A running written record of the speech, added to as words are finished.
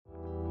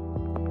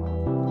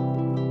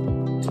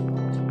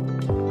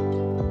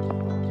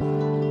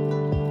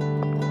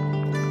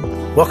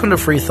Welcome to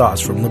Free Thoughts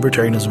from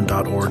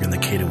Libertarianism.org and the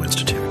Cato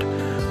Institute.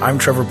 I'm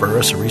Trevor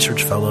Burrus, a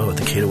research fellow at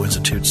the Cato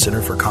Institute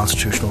Center for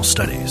Constitutional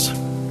Studies.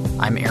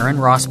 I'm Aaron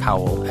Ross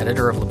Powell,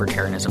 editor of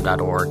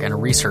Libertarianism.org and a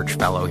research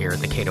fellow here at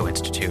the Cato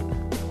Institute.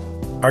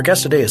 Our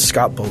guest today is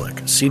Scott Bullock,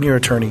 senior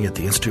attorney at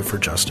the Institute for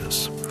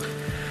Justice.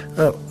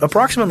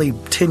 Approximately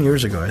 10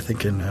 years ago, I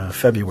think in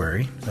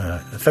February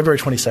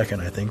 22nd,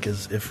 I think,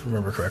 if I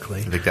remember correctly.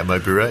 I think that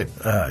might be right.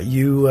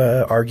 You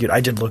argued – I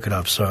did look it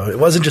up, so it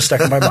wasn't just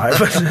stuck in my mind.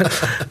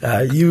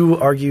 But you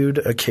argued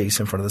a case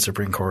in front of the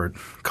Supreme Court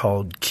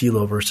called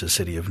Kelo versus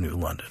City of New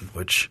London,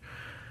 which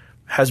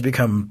has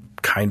become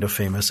kind of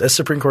famous. As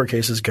Supreme Court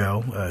cases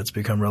go, it's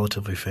become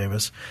relatively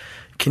famous.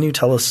 Can you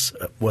tell us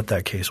what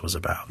that case was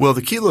about? Well,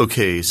 the Kelo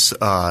case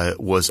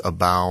was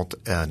about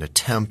an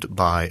attempt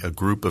by a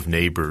group of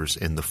neighbors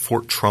in the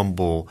Fort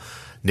Trumbull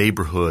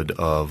neighborhood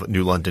of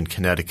New London,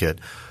 Connecticut,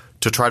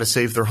 to try to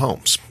save their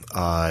homes.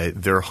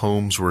 Their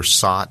homes were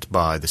sought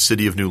by the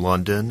City of New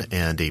London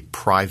and a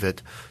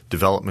private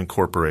development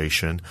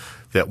corporation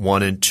that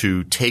wanted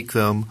to take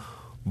them,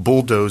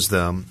 bulldoze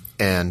them,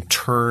 and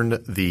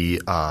turn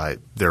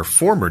their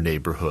former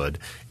neighborhood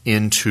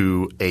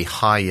into a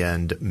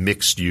high-end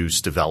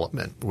mixed-use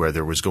development where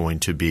there was going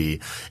to be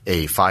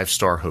a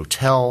five-star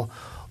hotel,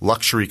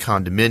 luxury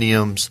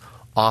condominiums,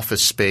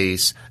 office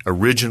space,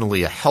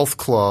 originally a health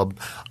club,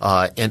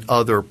 and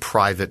other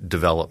private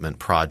development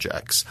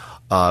projects.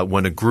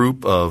 When a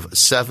group of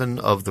 7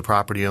 of the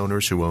property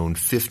owners who owned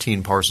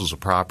 15 parcels of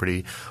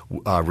property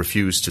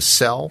refused to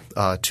sell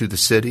to the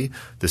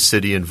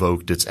city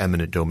invoked its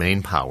eminent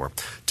domain power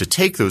to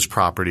take those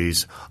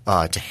properties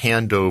to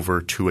hand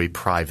over to a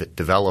private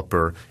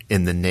developer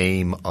in the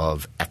name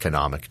of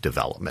economic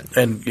development.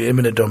 And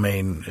eminent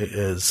domain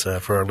is,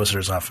 for our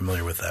listeners not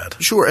familiar with that.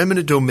 Sure.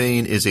 Eminent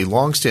domain is a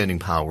longstanding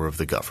power of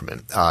the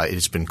government. It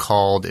has been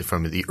called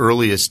from the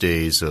earliest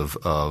days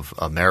of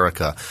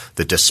America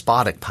the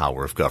despotic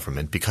power of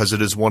government because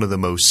it is one of the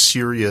most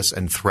serious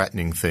and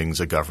threatening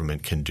things a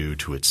government can do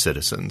to its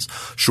citizens,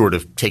 short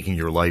of taking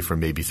your life or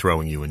maybe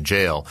throwing you in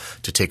jail.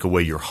 To take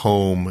away your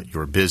home,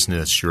 your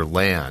business, your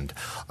land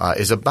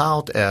is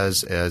about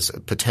as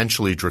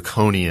potentially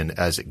draconian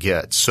as it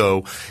gets.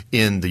 So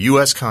in the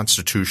U.S.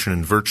 Constitution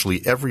and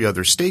virtually every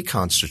other state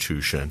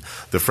constitution,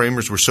 the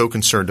framers were so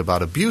concerned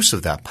about abuse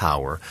of that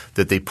power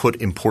that they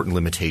put important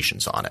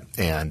limitations on it.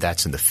 And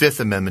that's in the Fifth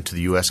Amendment to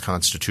the U.S.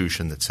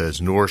 Constitution that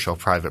says, nor shall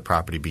private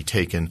property be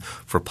taken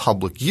for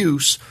public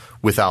use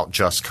without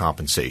just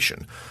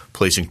compensation,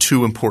 placing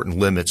 2 important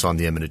limits on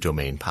the eminent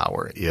domain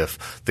power.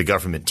 If the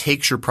government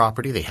takes your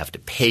property, they have to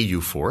pay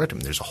you for it. I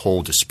mean, there's a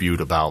whole dispute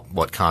about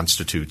what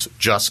constitutes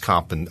just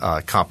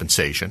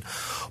compensation.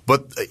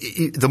 But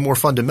the more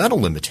fundamental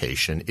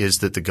limitation is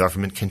that the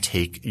government can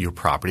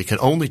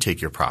only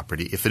take your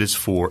property if it is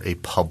for a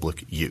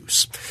public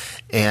use.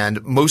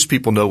 And most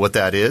people know what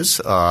that is.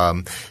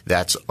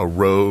 That's a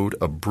road,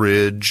 a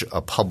bridge,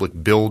 a public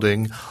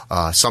building,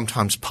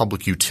 sometimes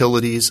public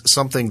utilities,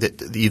 something that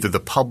either the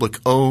public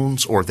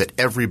owns or that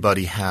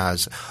everybody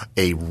has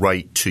a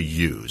right to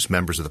use.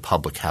 Members of the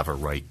public have a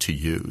right to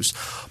use.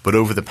 But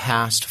over the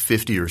past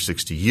 50 or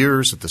 60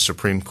 years at the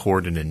Supreme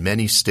Court and in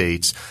many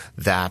states,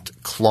 that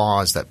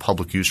clause, that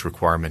public use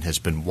requirement has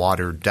been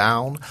watered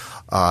down,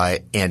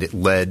 and it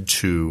led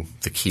to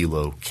the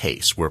Kelo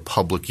case where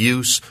public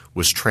use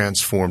was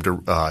transformed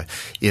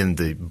in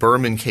the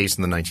Berman case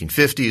in the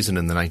 1950s and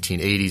in the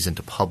 1980s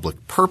into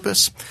public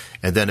purpose.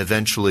 And then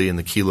eventually in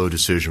the Kelo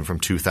decision from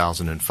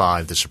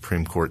 2005, the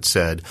Supreme Court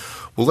said,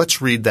 well,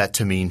 let's read that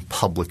to mean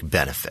public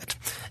benefit.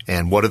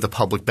 And what are the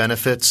public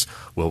benefits?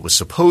 Well, it was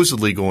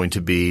supposedly going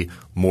to be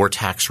more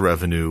tax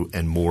revenue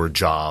and more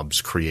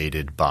jobs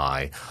created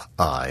by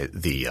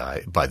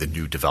the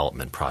new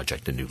development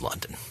project in New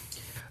London.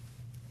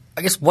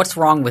 I guess what's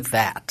wrong with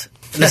that?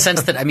 In the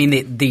sense that, I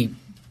mean, the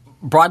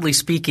broadly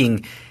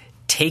speaking,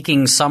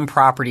 taking some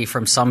property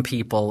from some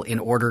people in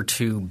order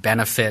to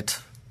benefit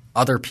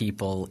other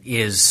people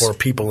is – or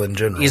people in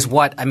general. Is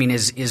what – I mean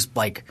is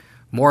like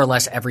more or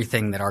less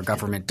everything that our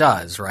government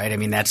does, right? I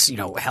mean that's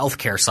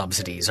healthcare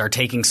subsidies are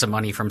taking some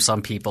money from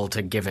some people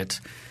to give it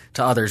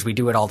to others. We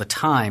do it all the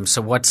time.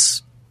 So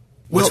what's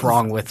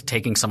wrong with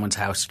taking someone's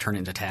house to turn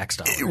into tax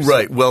dollars?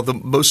 Right. Well, the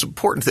most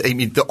important thing – I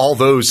mean all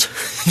those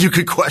you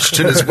could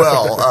question as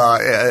well,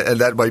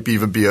 and that might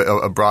even be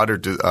a broader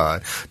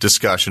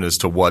discussion as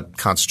to what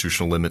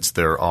constitutional limits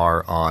there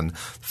are on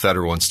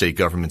federal and state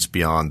governments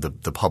beyond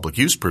the public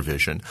use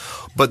provision.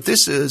 But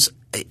this is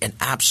an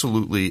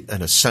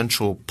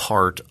essential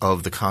part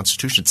of the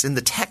Constitution. It's in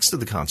the text of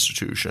the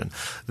Constitution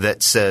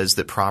that says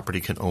that property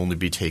can only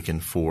be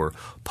taken for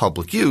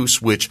public use,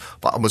 which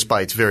almost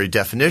by its very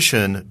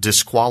definition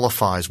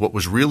disqualifies what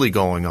was really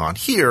going on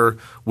here,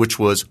 which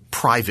was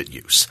private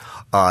use.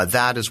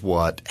 That is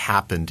what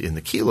happened in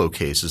the Kelo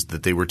cases,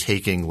 that they were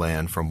taking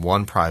land from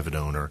one private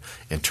owner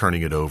and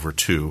turning it over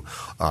to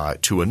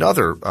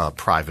another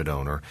private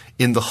owner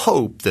in the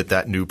hope that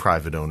that new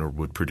private owner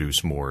would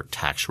produce more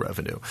tax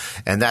revenue.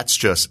 And that's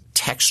just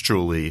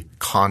textually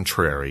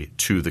contrary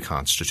to the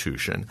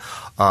Constitution.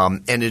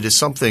 And it is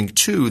something,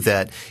 too,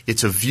 that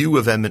it's a view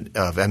of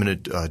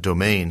eminent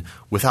domain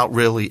without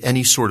really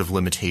any sort of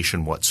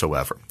limitation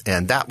whatsoever.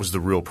 And that was the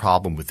real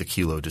problem with the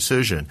Kelo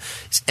decision.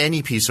 Is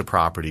any piece of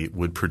property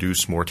would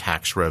produce more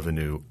tax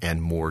revenue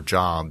and more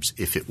jobs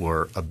if it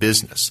were a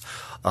business.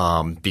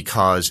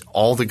 Because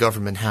all the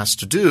government has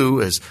to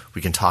do, as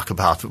we can talk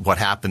about what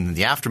happened in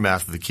the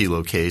aftermath of the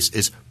Kelo case,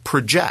 is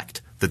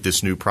project that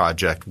this new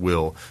project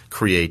will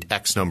create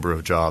X number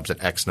of jobs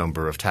and X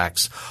number of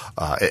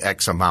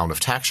X amount of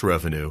tax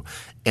revenue.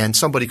 And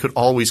somebody could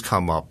always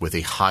come up with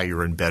a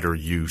higher and better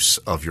use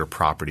of your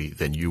property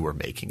than you were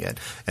making it.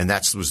 And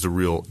that was the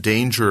real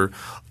danger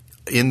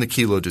in the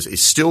Kelo –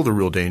 is still the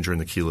real danger in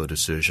the Kelo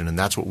decision, and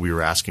that's what we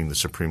were asking the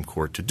Supreme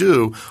Court to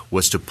do,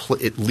 was to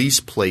at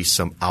least place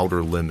some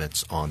outer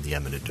limits on the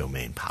eminent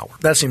domain power.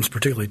 That seems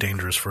particularly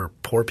dangerous for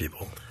poor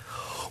people.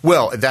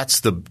 Well,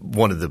 that's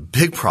one of the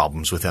big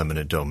problems with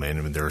eminent domain.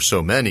 I mean, there are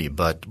so many,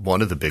 but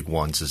one of the big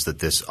ones is that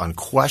this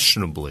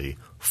unquestionably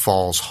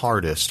falls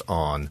hardest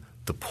on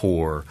the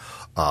poor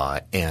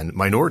and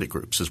minority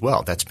groups as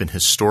well. That's been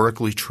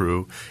historically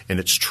true, and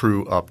it's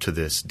true up to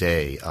this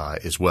day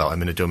as well.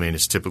 Eminent domain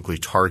is typically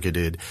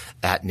targeted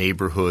at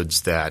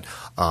neighborhoods that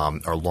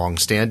are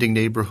longstanding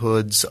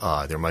neighborhoods.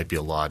 There might be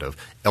a lot of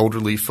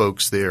elderly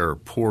folks there, or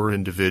poor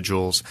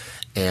individuals,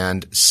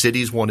 and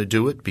cities want to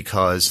do it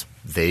because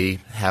they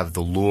have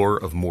the lure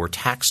of more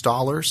tax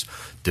dollars.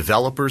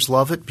 Developers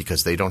love it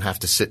because they don't have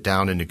to sit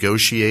down and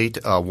negotiate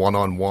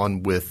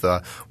one-on-one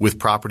with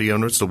property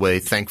owners the way,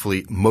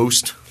 thankfully,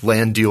 most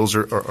land deals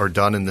are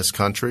done in this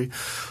country.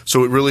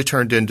 So it really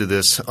turned into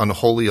this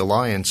unholy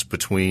alliance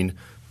between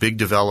big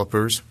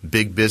developers,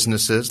 big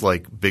businesses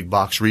like big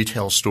box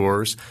retail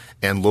stores,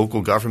 and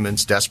local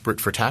governments desperate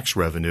for tax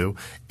revenue.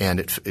 And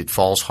it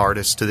falls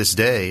hardest to this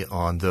day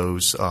on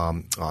those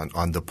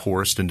on the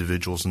poorest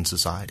individuals in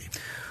society.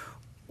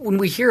 When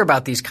we hear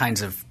about these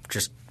kinds of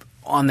just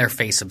on their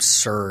face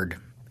absurd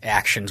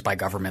actions by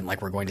government,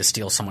 like we're going to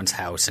steal someone's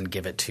house and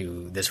give it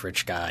to this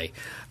rich guy,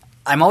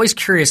 I'm always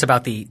curious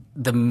about the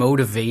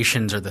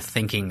motivations or the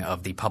thinking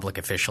of the public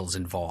officials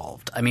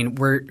involved. I mean,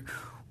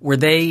 were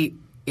they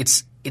 –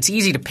 it's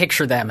easy to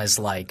picture them as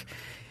like –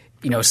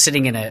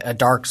 sitting in a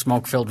dark,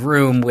 smoke-filled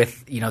room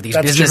with, these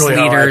That's business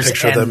leaders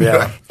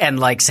and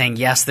like saying,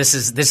 yes, this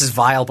is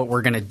vile, but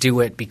we're going to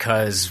do it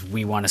because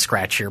we want to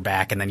scratch your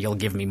back and then you'll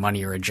give me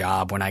money or a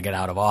job when I get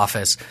out of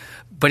office.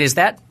 But is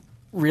that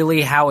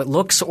really how it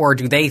looks, or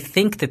do they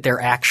think that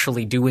they're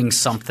actually doing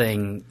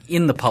something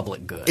in the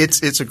public good?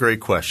 It's a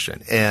great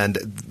question. And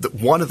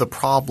one of the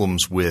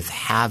problems with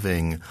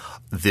having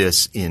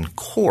this in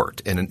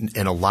court and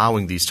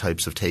allowing these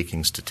types of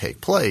takings to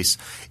take place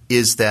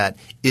is that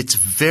it's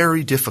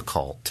very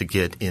difficult to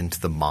get into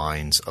the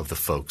minds of the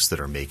folks that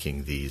are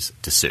making these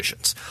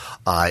decisions.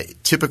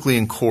 Typically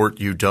in court,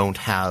 you don't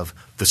have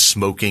the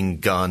smoking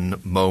gun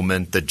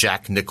moment, the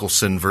Jack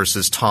Nicholson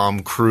versus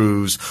Tom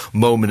Cruise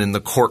moment in the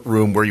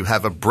courtroom where you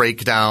have a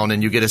breakdown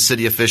and you get a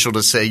city official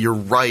to say, you're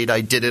right,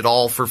 I did it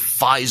all for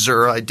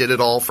Pfizer, I did it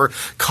all for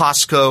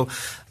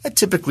Costco. That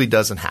typically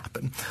doesn't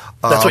happen.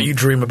 That's what you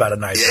dream about at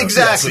night.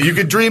 Exactly. You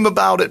could dream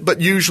about it,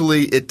 but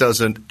usually it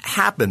doesn't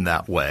happen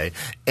that way.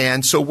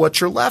 And so what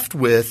you're left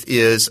with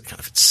is kind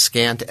of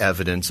scant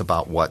evidence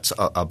about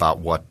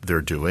what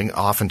they're doing.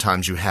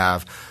 Oftentimes you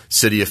have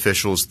city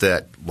officials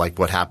that, like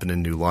what happened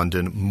in New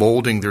London,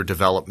 molding their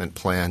development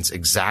plans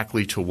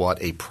exactly to what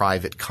a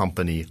private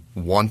company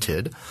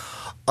wanted.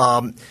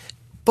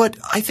 But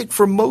I think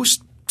for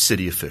most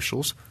city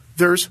officials,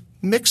 there's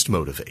mixed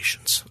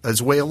motivations as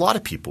the way a lot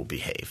of people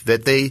behave,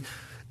 that they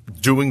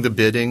doing the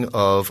bidding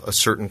of a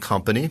certain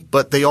company,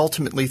 but they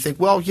ultimately think,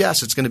 well,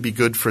 yes, it's going to be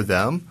good for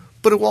them,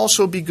 but it will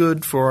also be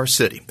good for our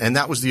city. And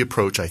that was the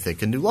approach, I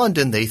think, in New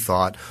London. They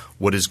thought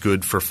what is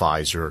good for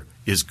Pfizer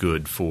is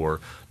good for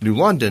New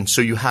London.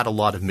 So you had a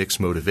lot of mixed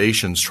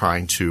motivations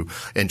trying to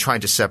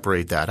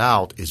separate that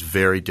out is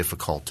very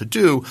difficult to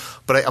do.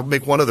 But I'll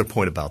make one other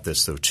point about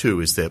this, though,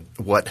 too, is that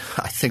what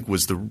I think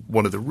was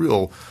one of the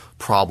real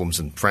problems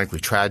and, frankly,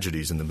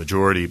 tragedies in the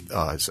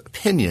majority's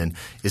opinion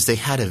is they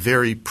had a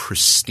very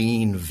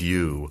pristine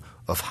view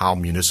of how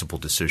municipal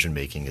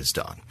decision-making is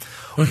done,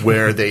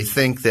 where they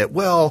think that,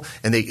 well,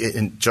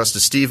 and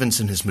Justice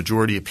Stevens in his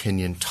majority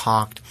opinion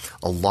talked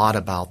a lot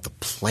about the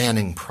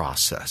planning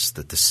process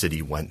that the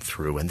city went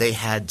through, and they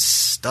had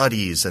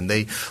studies, and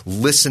they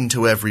listened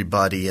to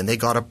everybody, and they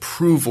got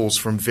approvals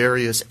from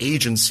various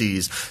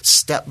agencies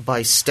step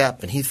by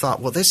step, and he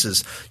thought, well, this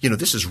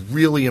is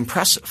really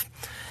impressive.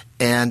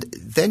 And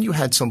then you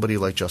had somebody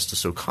like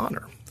Justice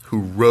O'Connor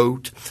who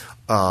wrote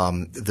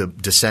the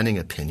dissenting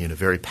opinion, a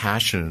very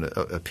passionate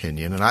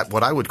opinion, and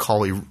what I would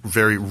call a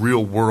very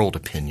real-world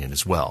opinion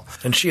as well.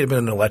 And she had been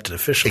an elected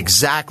official.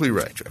 Exactly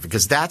right, Jeff,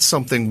 because that's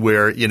something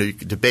where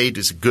debate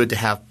is good to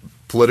have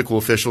political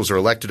officials or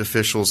elected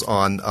officials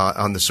on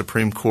the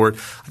Supreme Court.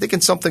 I think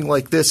in something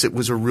like this, it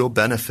was a real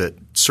benefit,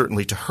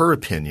 certainly to her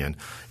opinion,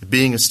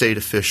 being a state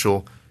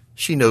official,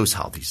 she knows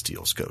how these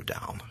deals go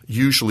down.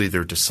 Usually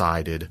they're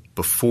decided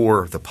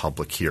before the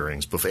public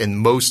hearings, and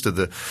most of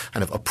the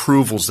kind of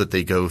approvals that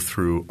they go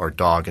through are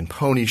dog and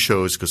pony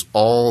shows because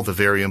all the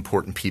very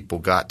important people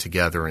got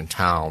together in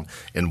town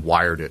and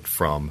wired it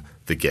from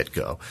the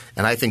get-go.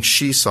 And I think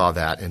she saw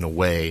that in a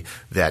way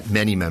that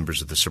many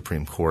members of the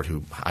Supreme Court,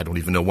 who I don't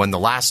even know when the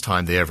last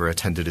time they ever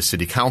attended a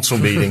city council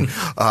meeting,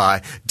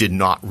 did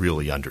not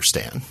really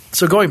understand.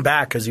 So going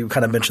back, because you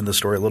kind of mentioned the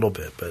story a little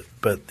bit,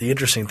 but the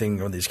interesting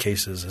thing on these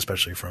cases,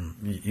 especially from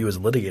you as a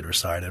litigator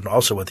side and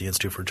also what the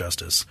Institute for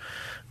Justice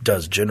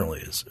does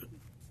generally, is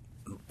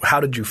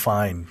how did you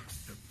find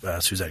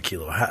Suzette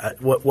Kelo?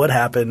 What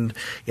happened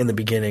in the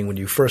beginning when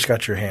you first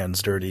got your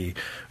hands dirty?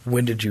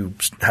 How did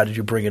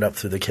you bring it up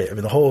through the case? I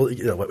mean, how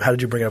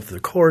did you bring it up through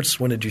the courts?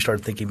 When did you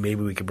start thinking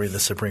maybe we could bring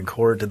the Supreme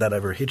Court? Did that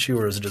ever hit you,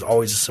 or is it just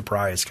always a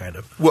surprise kind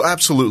of? Well,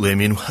 absolutely. I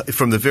mean,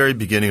 from the very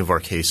beginning of our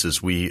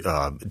cases, we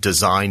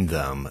designed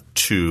them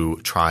to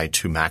try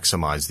to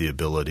maximize the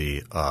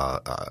ability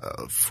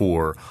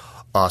for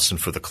us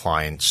and for the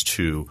clients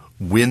to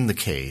win the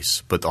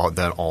case, but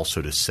then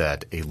also to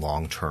set a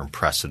long-term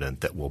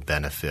precedent that will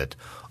benefit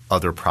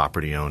other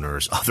property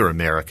owners, other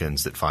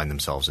Americans that find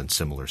themselves in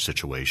similar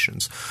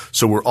situations.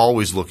 So we're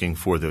always looking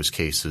for those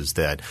cases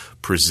that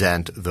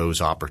present those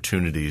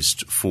opportunities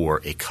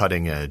for a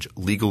cutting-edge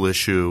legal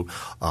issue,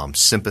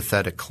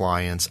 sympathetic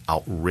clients,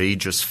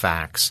 outrageous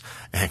facts,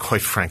 and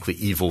quite frankly,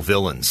 evil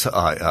villains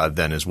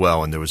then as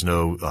well. And there was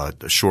no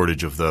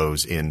shortage of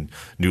those in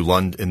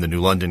the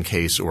New London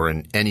case or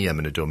in any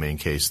eminent domain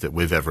case that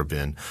we've ever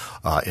been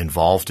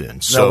involved in.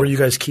 So, now, were you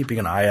guys keeping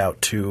an eye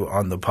out too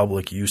on the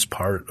public use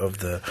part of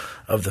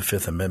the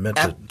Fifth Amendment?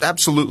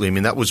 Absolutely. I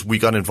mean, we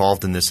got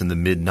involved in this in the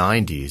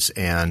mid-'90s,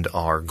 and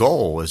our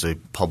goal as a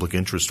public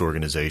interest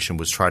organization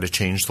was try to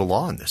change the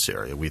law in this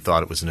area. We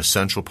thought it was an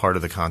essential part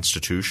of the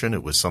Constitution.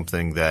 It was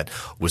something that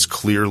was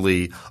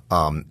clearly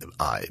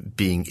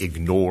being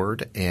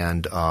ignored,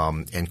 and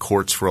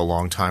courts for a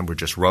long time were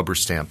just rubber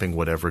stamping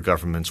whatever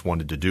governments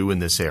wanted to do in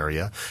this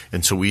area.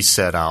 And so we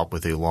set out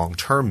with a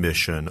long-term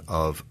mission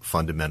of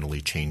fundamentally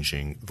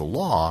changing the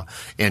law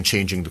and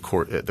changing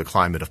the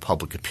climate of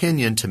public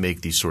opinion to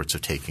make these sorts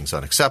of takings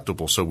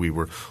unacceptable. So we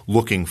were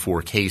looking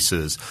for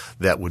cases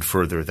that would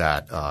further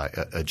that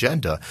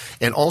agenda,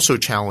 and also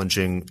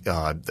challenging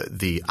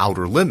the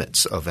outer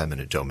limits of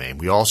eminent domain.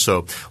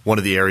 One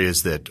of the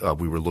areas that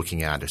we were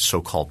looking at is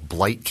so-called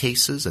blight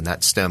cases, and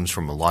that stems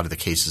from a lot of the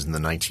cases in the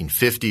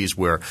 1950s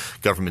where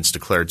governments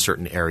declared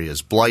certain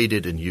areas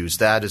blighted and used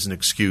that as an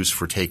excuse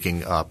for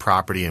taking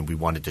property, and we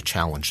wanted to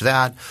challenge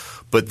that.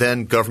 But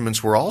then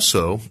governments were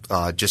also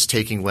just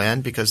taking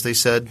land because they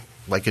said,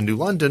 like in New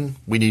London,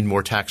 we need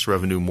more tax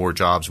revenue, more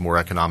jobs, more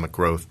economic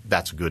growth.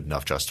 That's a good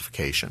enough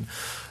justification.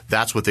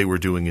 That's what they were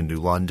doing in New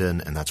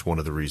London, and that's one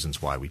of the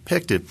reasons why we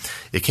picked it.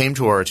 It came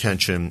to our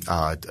attention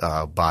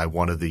by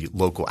one of the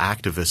local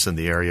activists in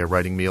the area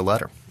writing me a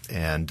letter.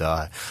 And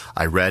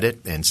I read it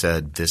and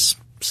said, this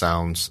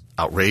sounds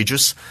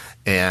outrageous.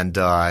 And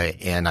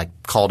I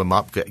called him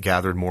up,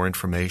 gathered more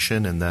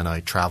information, and then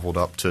I traveled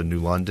up to New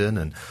London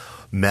and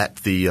met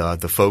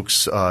the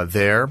folks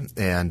there,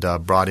 and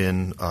brought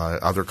in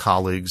other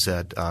colleagues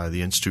at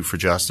the Institute for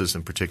Justice,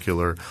 in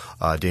particular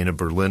Dana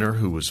Berliner,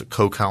 who was a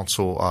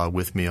co-counsel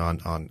with me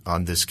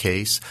on this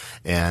case,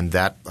 and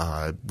that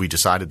we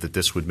decided that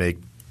this would make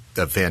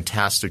a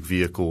fantastic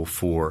vehicle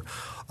for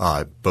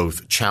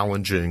both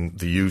challenging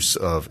the use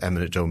of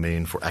eminent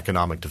domain for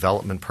economic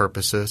development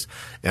purposes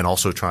and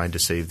also trying to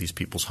save these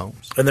people's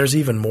homes. And there's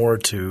even more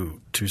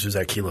to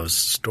Suzette Kelo's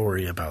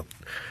story about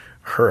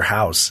her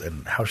house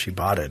and how she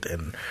bought it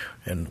and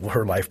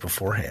her life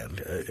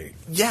beforehand.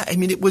 Yeah, I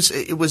mean, it was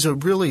a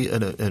really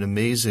an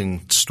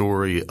amazing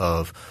story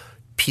of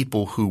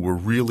people who were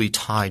really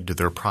tied to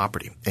their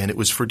property, and it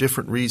was for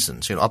different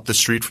reasons. You know, up the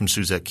street from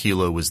Suzette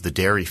Kelo was the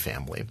Derry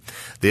family.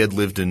 They had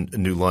lived in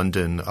New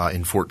London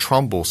in Fort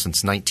Trumbull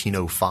since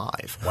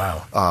 1905.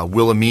 Wow.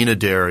 Wilhelmina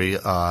Derry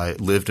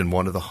lived in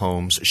one of the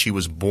homes. She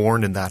was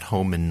born in that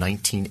home in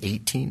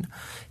 1918.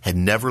 Had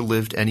never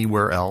lived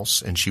anywhere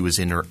else, and she was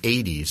in her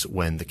 80s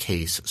when the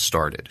case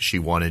started. She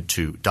wanted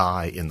to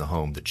die in the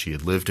home that she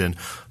had lived in.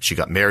 She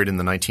got married in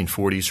the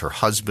 1940s. Her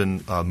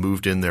husband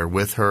moved in there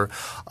with her.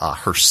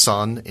 Her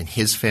son and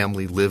his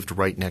family lived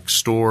right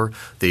next door.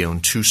 They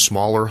owned two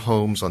smaller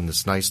homes on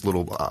this nice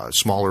little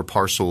smaller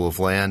parcel of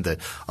land that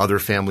other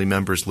family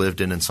members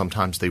lived in, and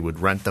sometimes they would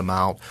rent them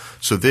out.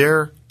 So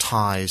their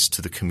ties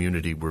to the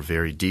community were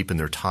very deep, and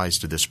their ties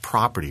to this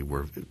property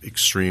were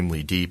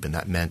extremely deep, and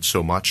that meant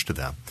so much to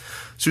them.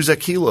 Suzette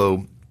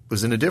Kelo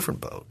was in a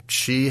different boat.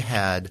 She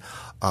had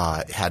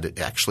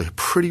actually a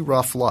pretty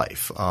rough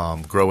life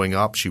growing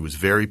up. She was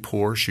very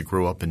poor. She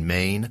grew up in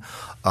Maine.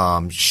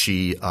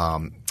 She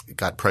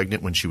got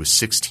pregnant when she was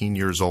 16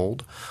 years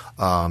old.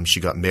 She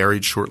got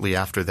married shortly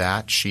after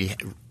that. She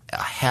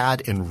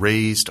had and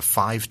raised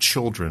 5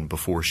 children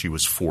before she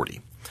was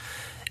 40.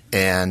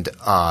 And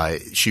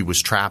she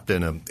was trapped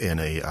in a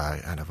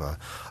kind of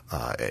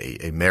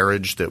a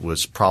marriage that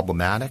was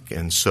problematic.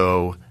 And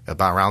so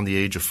around the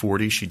age of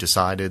 40, she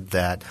decided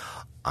that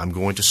I'm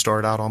going to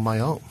start out on my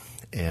own.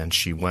 And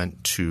she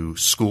went to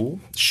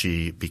school.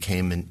 She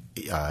became an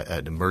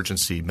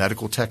emergency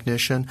medical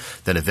technician,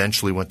 then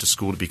eventually went to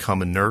school to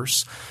become a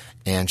nurse.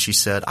 And she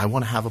said, I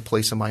want to have a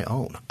place of my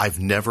own. I've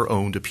never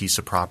owned a piece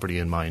of property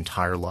in my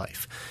entire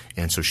life.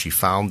 And so she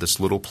found this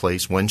little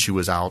place when she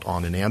was out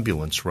on an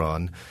ambulance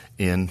run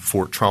in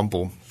Fort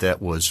Trumbull that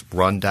was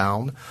run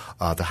down.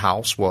 The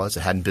house was.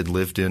 It hadn't been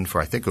lived in for,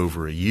 I think,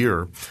 over a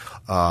year.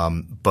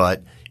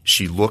 But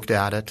she looked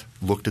at it,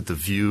 looked at the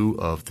view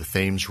of the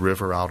Thames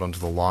River out onto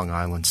the Long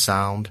Island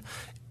Sound,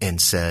 and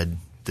said,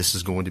 this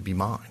is going to be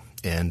mine.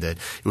 And that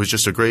it was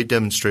just a great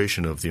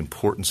demonstration of the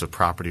importance of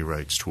property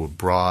rights to a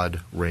broad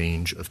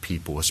range of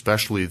people,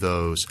 especially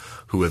those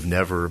who have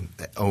never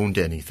owned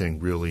anything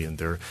really in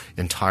their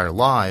entire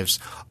lives.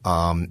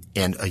 And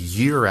a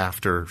year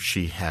after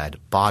she had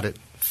bought it,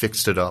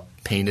 fixed it up,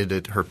 painted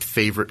it her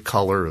favorite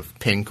color of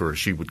pink, or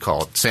she would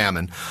call it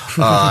salmon,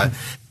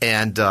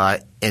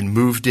 and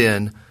moved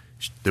in,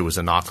 there was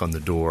a knock on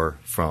the door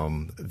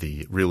from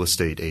the real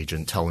estate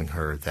agent telling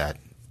her that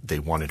they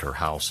wanted her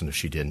house, and if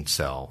she didn't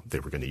sell, they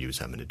were going to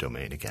use eminent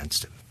domain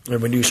against him. And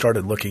when you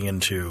started looking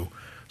into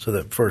 – so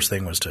the first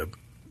thing was to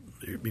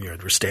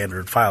your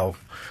standard file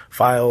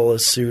a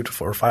suit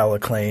or file a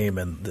claim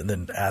and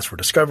then ask for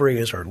discovery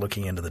and start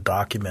looking into the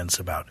documents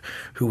about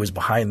who was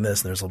behind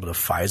this. And there's a little bit of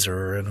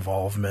Pfizer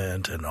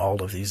involvement and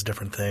all of these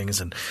different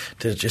things. And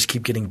did it just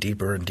keep getting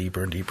deeper and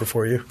deeper and deeper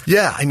for you?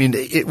 Yeah. I mean,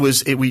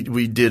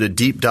 we did a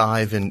deep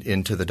dive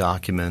into the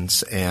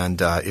documents,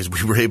 and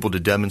we were able to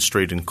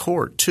demonstrate in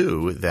court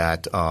too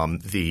that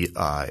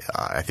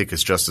I think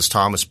as Justice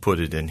Thomas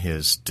put it in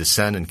his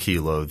dissent in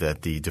Kelo,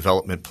 that the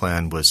development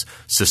plan was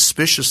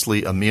suspiciously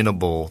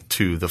amenable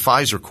to the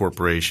Pfizer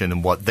Corporation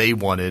and what they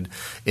wanted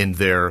in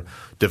their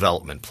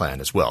development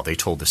plan as well. They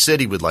told the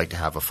city we'd like to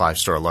have a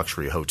 5-star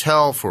luxury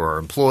hotel for our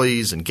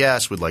employees and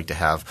guests. We'd like to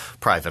have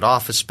private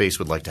office space.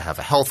 We'd like to have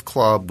a health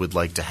club. We'd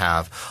like to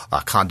have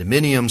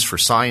condominiums for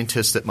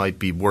scientists that might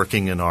be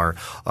working in our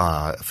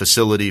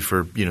facility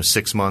for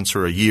 6 months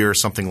or a year,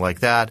 something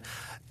like that.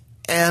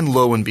 And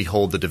lo and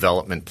behold, the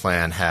development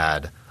plan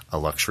had a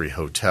luxury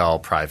hotel,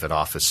 private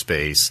office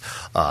space,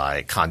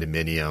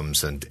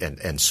 condominiums,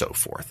 and so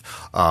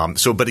forth.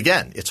 But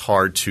again, it's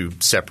hard to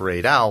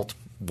separate out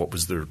what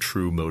was their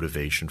true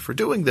motivation for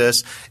doing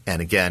this.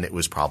 And again, it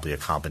was probably a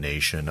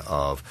combination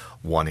of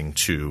wanting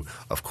to,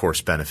 of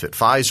course, benefit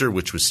Pfizer,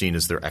 which was seen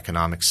as their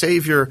economic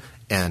savior,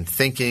 and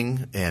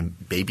thinking and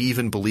maybe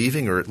even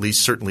believing, or at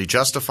least certainly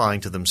justifying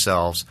to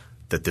themselves,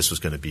 that this was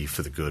going to be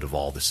for the good of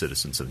all the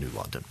citizens of New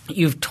London.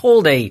 You've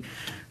told a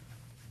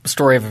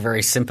story of a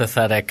very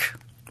sympathetic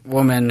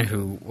woman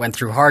who went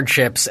through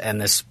hardships and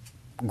this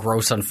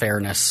gross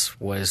unfairness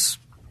was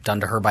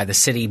done to her by the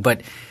city.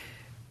 But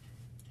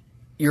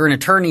you're an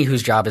attorney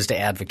whose job is to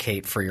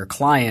advocate for your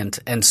client,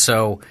 and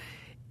so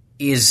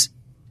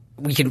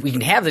we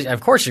can have this.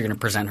 Of course, you're going to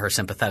present her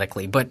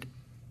sympathetically, but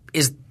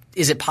is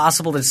it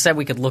possible that instead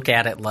we could look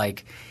at it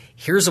like,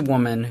 here's a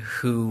woman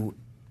who,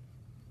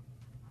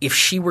 if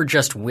she were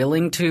just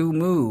willing to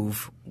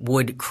move,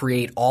 would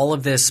create all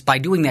of this – by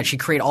doing that, she'd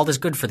create all this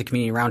good for the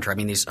community around her. I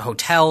mean, these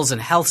hotels and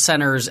health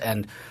centers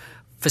and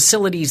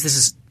facilities, this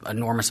is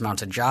enormous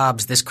amounts of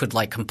jobs. This could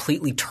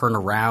completely turn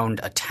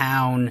around a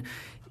town,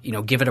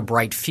 give it a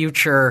bright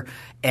future.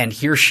 And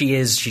here she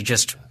is.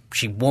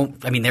 She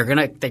won't – I mean, they're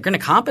gonna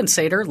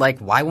compensate her.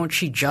 Why won't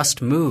she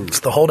just move? It's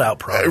the holdout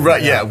problem.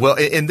 Right, yeah. Well,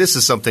 and this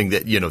is something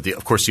that,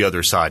 of course the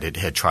other side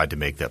had tried to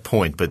make that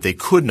point, but they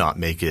could not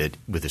make it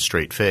with a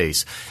straight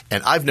face.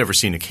 And I've never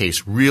seen a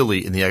case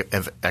really in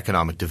the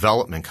economic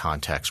development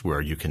context where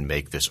you can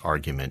make this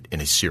argument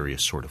in a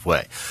serious sort of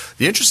way.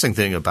 The interesting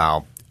thing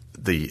about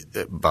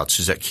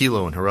Suzette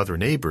Kelo and her other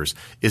neighbors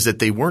is that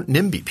they weren't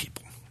NIMBY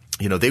people.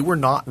 They were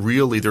not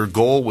really – their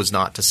goal was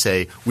not to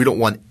say we don't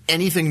want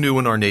anything new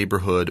in our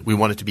neighborhood. We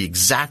want it to be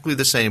exactly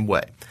the same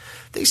way.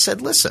 They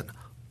said, listen,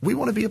 we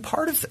want to be a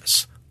part of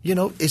this.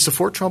 Is the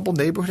Fort Trumbull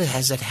neighborhood –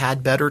 has it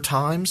had better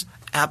times?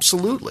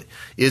 Absolutely.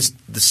 Is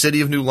the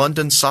city of New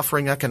London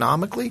suffering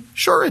economically?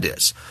 Sure it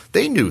is.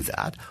 They knew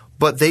that.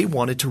 But they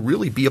wanted to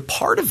really be a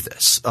part of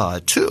this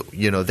too.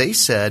 They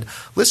said,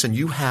 listen,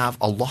 you have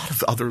a lot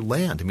of other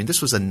land. I mean,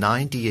 this was a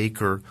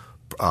 90-acre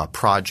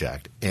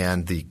project,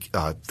 and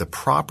the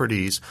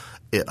properties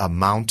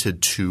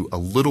amounted to a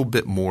little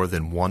bit more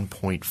than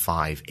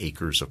 1.5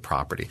 acres of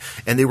property.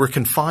 And they were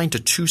confined to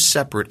two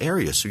separate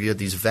areas. So you had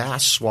these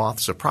vast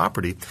swaths of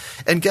property.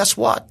 And guess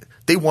what?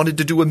 They wanted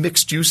to do a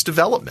mixed-use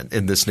development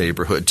in this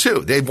neighborhood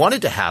too. They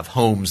wanted to have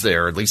homes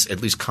there, at least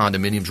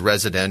condominiums,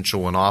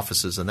 residential and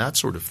offices and that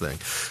sort of thing.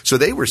 So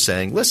they were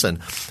saying,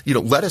 listen,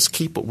 let us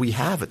keep what we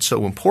have. It's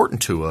so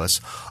important to us,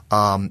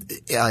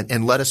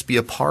 and let us be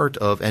a part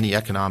of any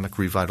economic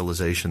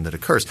revitalization that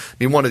occurs. I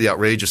mean, one of the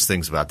outrageous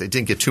things about it, they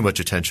didn't get too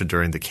much attention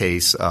during the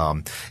case,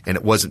 and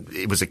it was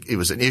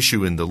an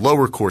issue in the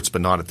lower courts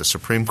but not at the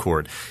Supreme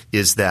Court,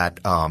 is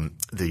that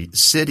the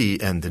city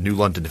and the New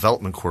London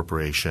Development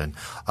Corporation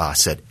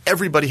said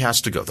everybody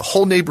has to go. The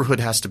whole neighborhood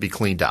has to be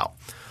cleaned out.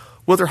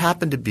 Well, there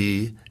happened to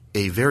be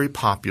a very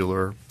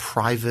popular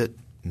private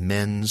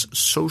men's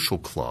social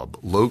club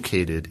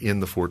located in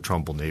the Fort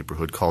Trumbull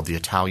neighborhood called the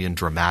Italian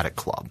Dramatic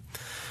Club.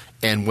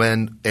 And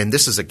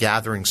this is a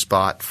gathering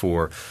spot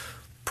for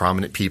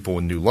prominent people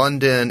in New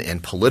London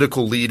and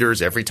political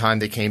leaders. Every time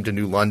they came to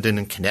New London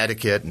and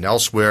Connecticut and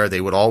elsewhere, they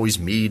would always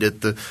meet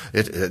at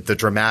the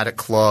Dramatic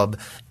Club.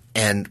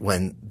 And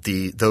when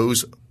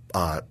those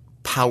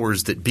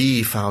powers that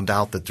be found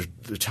out that the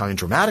Italian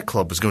Dramatic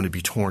Club was going to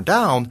be torn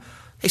down,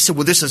 they said,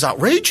 well, this is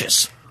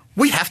outrageous.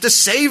 We have to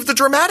save the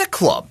Dramatic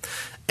Club.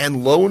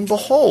 And lo and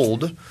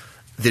behold,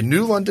 the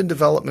New London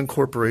Development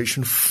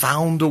Corporation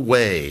found a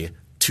way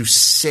to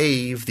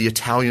save the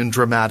Italian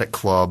Dramatic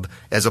Club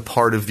as a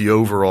part of the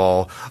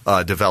overall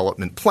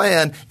development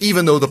plan,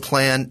 even though the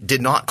plan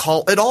did not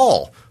call at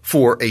all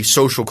for a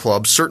social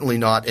club, certainly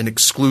not an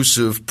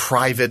exclusive,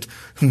 private,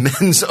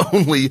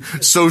 men's-only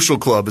social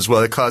club as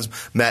well. It caused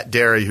Matt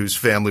Derry, whose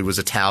family was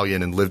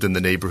Italian and lived in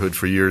the neighborhood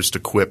for years, to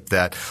quip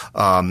that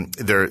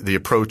the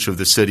approach of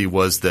the city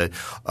was that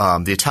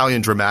the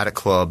Italian Dramatic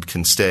Club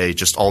can stay,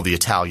 just all the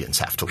Italians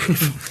have to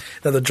leave.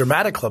 Now, the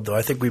Dramatic Club, though,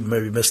 I think we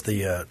maybe missed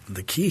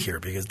the key here,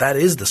 because that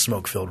is the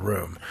smoke-filled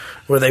room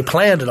where they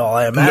planned it all,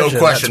 I imagine. No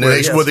question.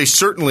 They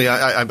certainly –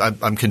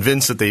 I'm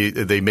convinced that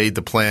they made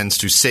the plans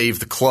to save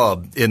the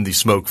club in the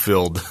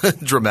smoke-filled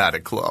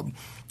Dramatic Club.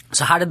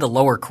 So how did the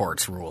lower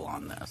courts rule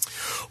on this?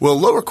 Well,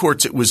 lower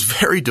courts, it was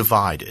very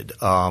divided.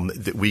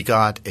 We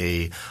got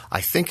I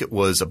think it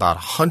was about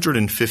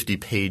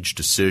 150-page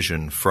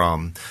decision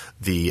from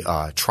the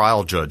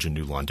trial judge in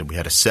New London. We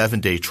had a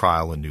 7-day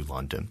trial in New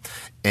London.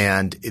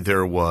 And it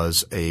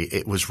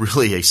was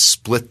really a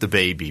split the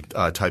baby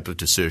type of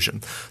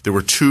decision. There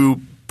were 2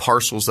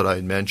 parcels that I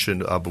had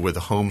mentioned where the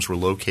homes were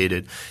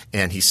located,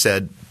 and he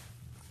said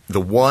the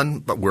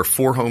one where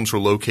 4 homes were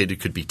located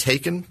could be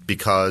taken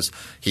because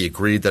he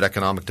agreed that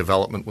economic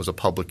development was a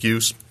public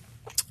use.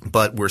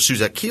 But where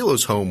Suzette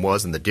Kilo's home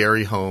was, and the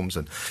Derry homes,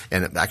 and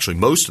actually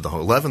most of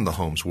 11 of the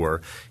homes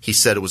were, he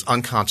said it was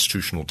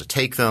unconstitutional to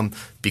take them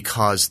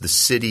because the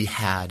city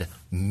had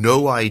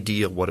no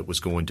idea what it was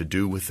going to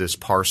do with this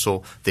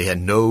parcel. They had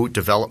no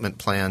development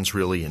plans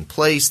really in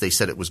place. They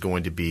said it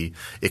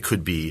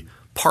could be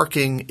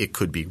parking, it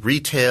could be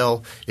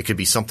retail, it could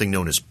be something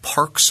known as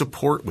park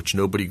support, which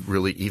nobody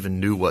really even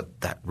knew what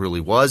that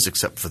really was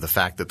except for the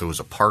fact that there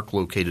was a park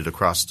located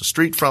across the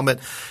street from it.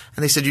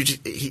 And they said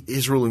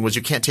his ruling was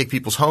you can't take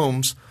people's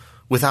homes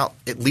without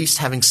at least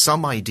having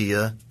some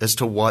idea as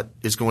to what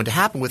is going to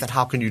happen with it.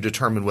 How can you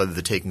determine whether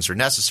the takings are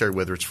necessary,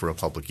 whether it's for a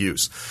public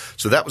use?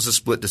 So that was a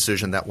split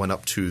decision that went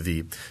up to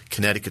the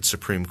Connecticut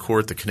Supreme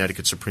Court. The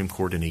Connecticut Supreme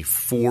Court in a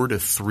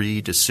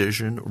 4-3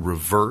 decision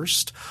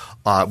reversed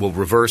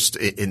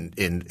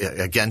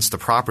against the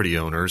property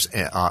owners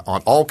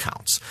on all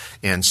counts.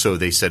 And so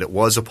they said it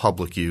was a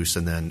public use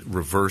and then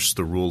reversed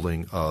the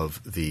ruling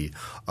of the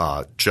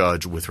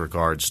judge with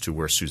regards to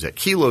where Suzette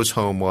Kilo's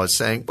home was,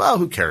 saying, well,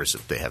 who cares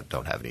if they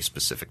don't have any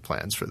specific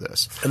plans for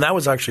this. And that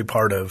was actually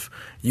part of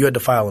 – you had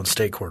to file in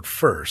state court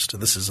first.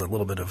 This is a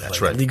little bit of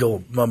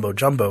legal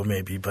mumbo-jumbo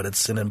maybe, but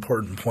it's an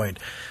important point,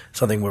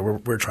 something where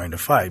we're trying to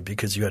fight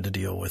because you had to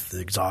deal with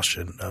the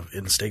exhaustion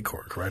in state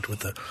court, correct, with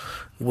the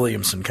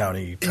Williamson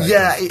County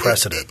type of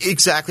precedent.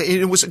 Exactly.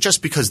 And it was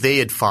just because they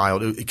had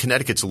filed –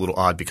 Connecticut's a little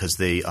odd because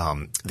they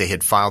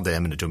had filed the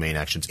eminent domain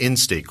actions in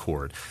state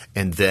court,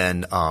 and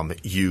then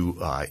you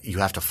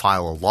have to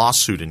file a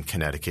lawsuit in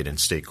Connecticut in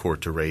state court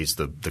to raise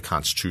the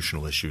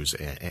constitutional issues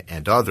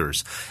and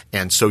others.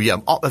 And so,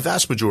 a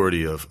vast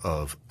majority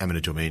of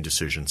eminent domain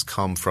decisions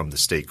come from the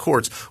state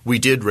courts. We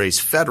did raise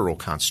federal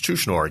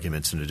constitutional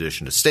arguments in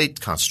addition to state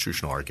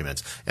constitutional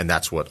arguments, and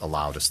that's what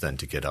allowed us then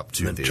to get up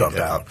to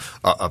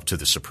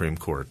the Supreme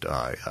Court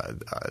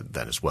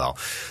then as well.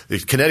 The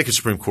Connecticut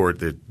Supreme Court,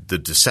 the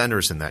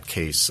dissenters in that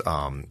case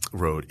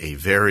wrote a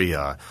very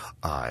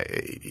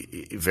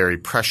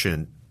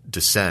prescient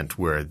dissent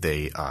where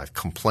they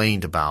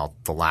complained about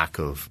the lack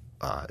of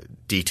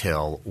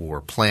detail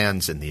or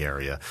plans in the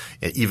area,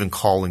 and even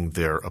calling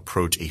their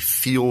approach a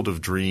field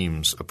of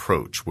dreams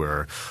approach,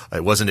 where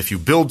it wasn't if you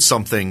build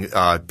something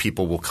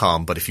people will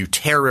come, but if you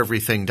tear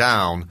everything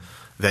down,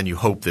 then you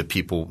hope that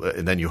people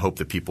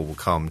will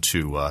come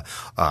to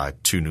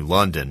New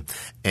London,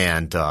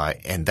 and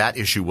that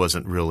issue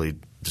wasn't really.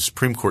 The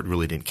Supreme Court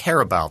really didn't care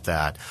about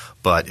that,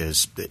 but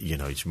as you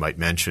might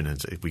mention,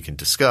 as we can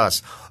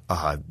discuss,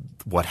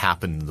 what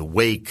happened in the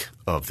wake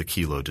of the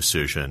Kelo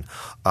decision,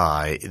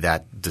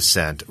 that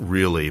dissent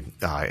really,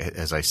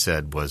 as I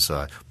said, was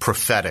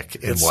prophetic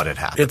in what had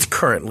happened. It's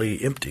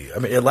currently empty. I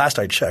mean, at last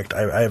I checked.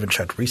 I haven't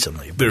checked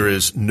recently. There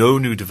is no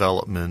new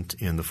development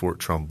in the Fort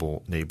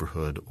Trumbull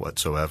neighborhood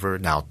whatsoever.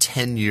 Now,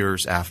 10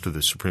 years after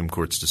the Supreme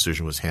Court's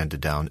decision was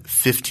handed down,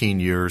 15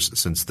 years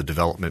since the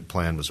development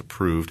plan was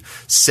approved,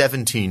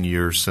 17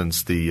 years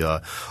since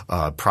the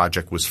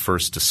project was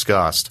first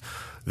discussed,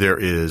 there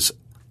is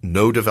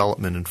no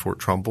development in Fort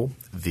Trumbull.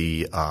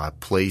 The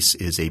place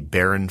is a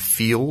barren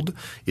field.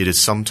 It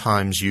is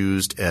sometimes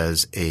used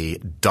as a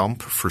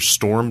dump for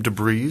storm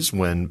debris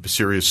when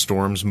serious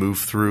storms move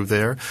through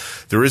there.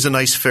 There is a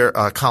nice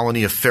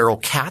colony of feral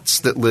cats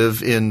that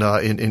live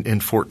in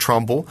Fort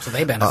Trumbull. So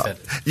they benefit.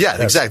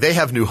 Exactly. They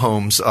have new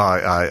homes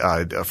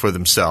for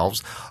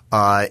themselves.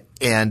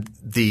 And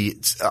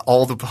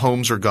all the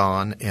homes are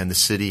gone, and the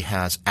city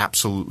has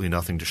absolutely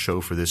nothing to show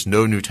for this.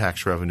 No new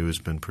tax revenue has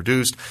been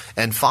produced.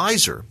 And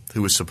Pfizer,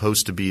 who was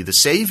supposed to be the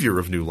savior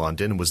of New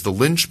London, was the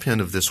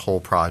linchpin of this whole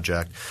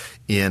project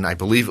in, I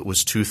believe it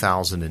was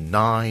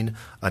 2009,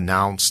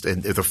 announced,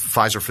 and the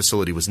Pfizer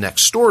facility was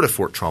next door to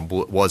Fort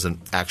Trumbull. It wasn't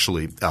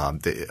actually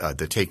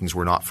the takings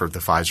were not for the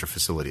Pfizer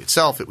facility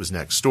itself. It was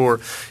next door.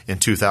 In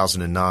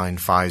 2009,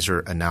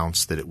 Pfizer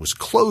announced that it was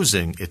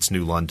closing its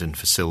New London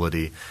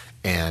facility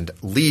and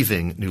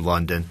leaving New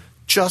London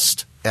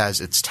just as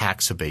its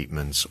tax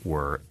abatements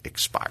were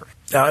expiring.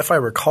 Now, if I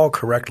recall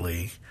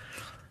correctly,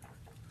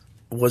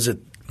 was it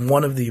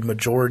one of the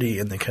majority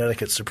in the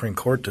Connecticut Supreme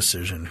Court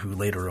decision who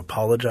later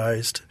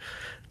apologized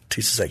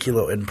to Suzette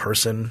Kelo in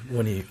person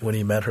when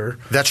he met her?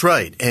 That's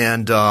right,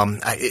 and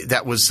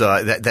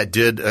that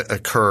did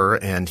occur.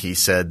 And he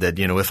said that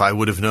if I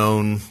would have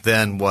known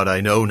then what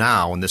I know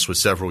now, and this was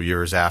several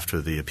years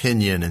after the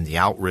opinion and the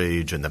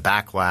outrage and the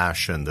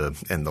backlash and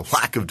the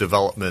lack of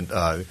development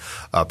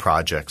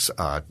projects,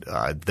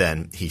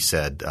 then he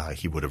said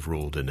he would have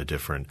ruled in a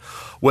different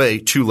way.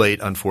 Too late,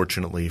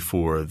 unfortunately,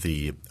 for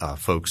the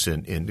folks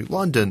in New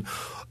London.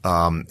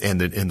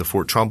 And in the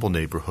Fort Trumbull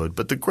neighborhood.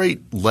 But the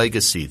great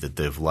legacy that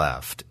they've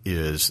left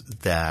is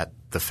that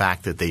the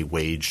fact that they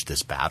waged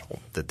this battle,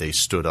 that they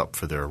stood up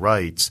for their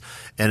rights,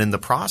 and in the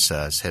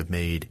process have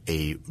made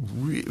a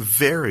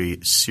very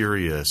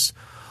serious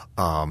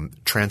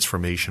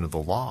transformation of the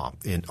law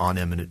on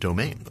eminent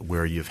domain,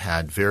 where you've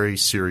had very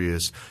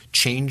serious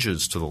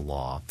changes to the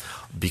law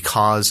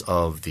because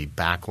of the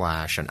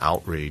backlash and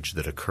outrage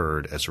that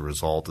occurred as a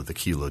result of the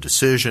Kelo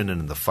decision and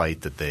in the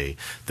fight that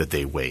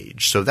they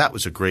waged. So that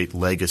was a great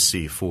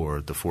legacy for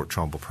the Fort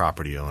Trumbull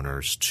property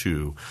owners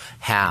to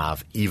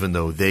have, even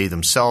though they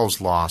themselves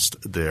lost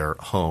their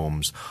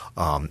homes.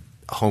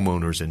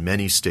 Homeowners in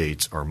many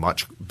states are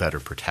much better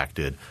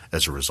protected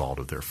as a result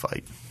of their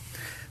fight.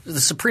 The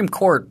Supreme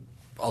Court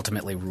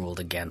ultimately ruled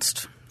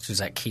against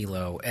Suzette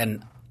Kelo,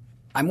 and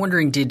I'm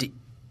wondering,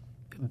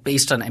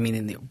 based on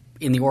in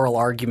the oral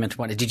argument,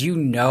 did you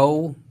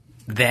know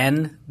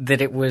then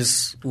that it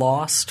was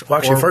lost? Well,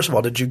 actually, first of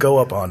all, did you go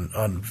up on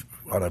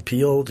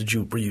appeal?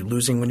 Were you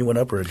losing when you went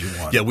up, or did you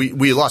win? Yeah,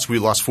 we lost. We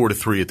lost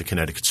 4-3 at the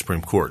Connecticut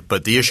Supreme Court.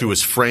 But the issue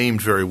was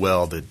framed very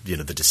well. That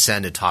the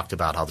dissent had talked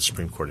about how the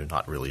Supreme Court had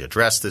not really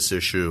addressed this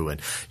issue,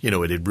 and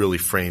it had really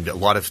framed a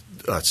lot of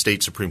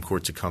state Supreme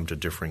Courts had come to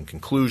differing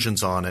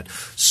conclusions on it.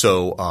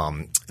 So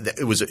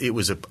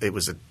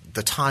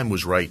the time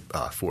was right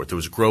for it. There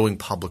was growing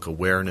public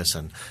awareness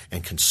and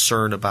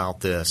concern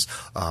about this.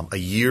 A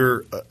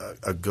year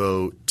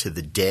ago to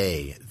the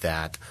day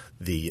that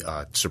the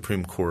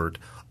Supreme Court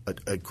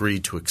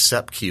agreed to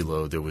accept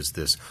Kelo, there was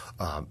this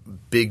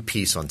big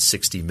piece on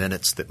 60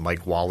 Minutes that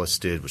Mike Wallace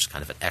did, which is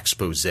kind of an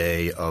expose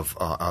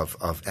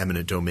of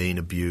eminent domain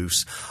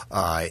abuse.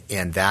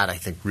 And that, I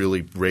think,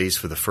 really raised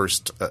for the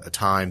first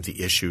time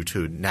the issue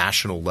to a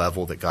national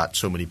level that got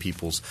so many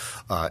people's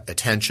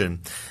attention.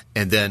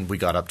 And then we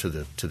got up to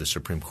the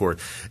Supreme Court.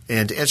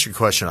 And to answer your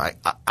question,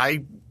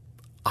 I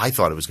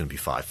thought it was going to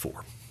be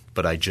 5-4,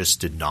 but I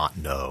just did not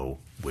know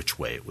which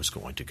way it was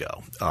going to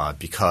go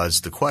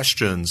because the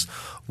questions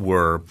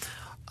were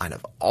kind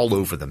of all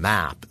over the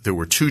map. There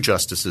were two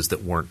justices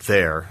that weren't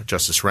there.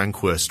 Justice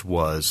Rehnquist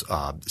was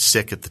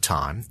sick at the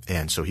time,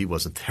 and so he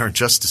wasn't there. And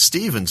Justice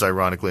Stevens,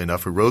 ironically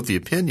enough, who wrote the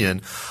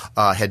opinion,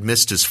 had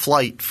missed his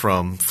flight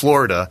from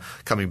Florida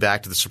coming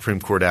back to the Supreme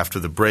Court after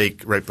the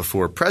break right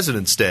before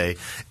President's Day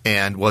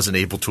and wasn't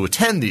able to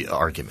attend the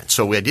argument.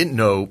 So I didn't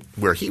know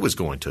where he was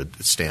going to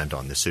stand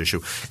on this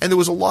issue. And there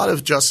was a lot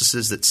of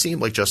justices that seemed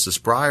like Justice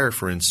Breyer,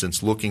 for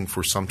instance, looking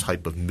for some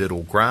type of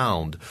middle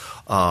ground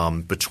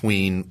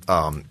between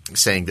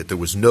saying that there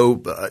was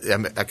no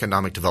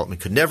economic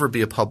development could never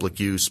be a public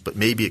use, but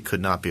maybe it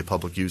could not be a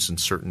public use in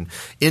certain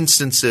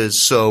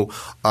instances. So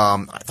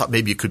I thought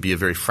maybe it could be a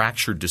very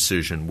fractured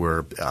decision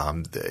where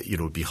it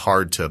would be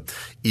hard to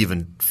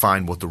even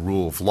find what the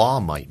rule of law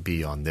might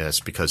be on this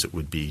because it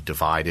would be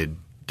divided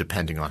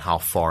depending on how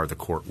far the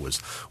court was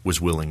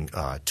willing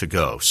to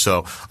go.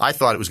 So I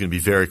thought it was going to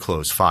be very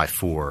close,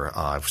 5-4.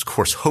 I was, of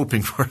course,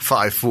 hoping for a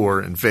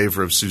 5-4 in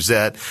favor of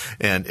Suzette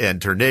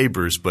and her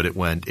neighbors, but it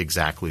went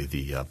exactly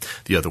the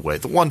other way.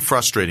 The one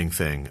frustrating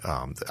thing,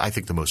 I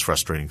think the most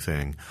frustrating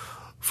thing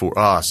for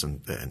us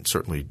and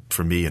certainly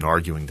for me in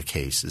arguing the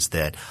case is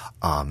that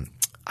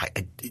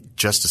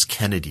Justice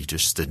Kennedy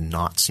just did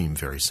not seem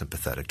very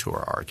sympathetic to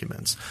our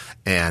arguments.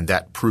 And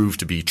that proved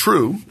to be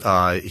true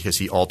because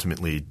he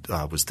ultimately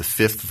was the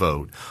fifth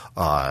vote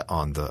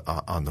on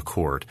the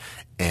court.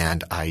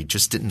 And I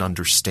just didn't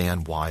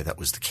understand why that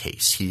was the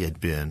case. He had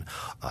been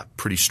a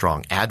pretty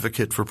strong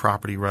advocate for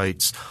property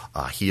rights.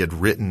 He had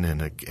written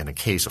in a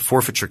case, a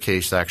forfeiture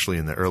case actually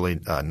in the early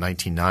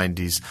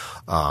 1990s,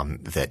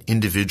 that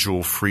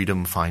individual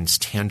freedom finds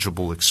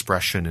tangible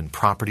expression in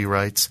property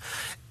rights.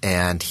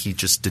 And he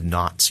just did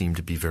not seem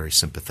to be very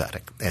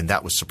sympathetic. And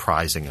that was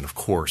surprising and, of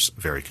course,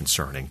 very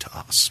concerning to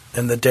us.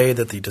 And the day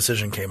that the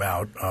decision came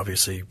out,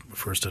 obviously,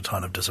 first a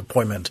ton of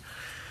disappointment,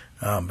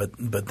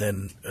 but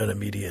then an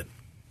immediate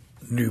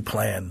new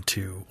plan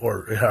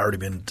or it had already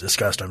been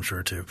discussed, I'm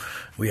sure, too.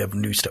 We have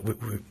new stuff.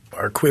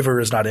 Our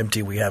quiver is not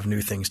empty. We have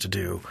new things to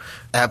do.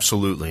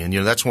 Absolutely. And,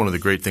 that's one of the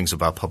great things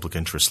about public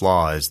interest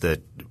law is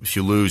that if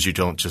you lose, you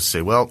don't just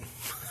say, well,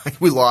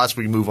 we lost,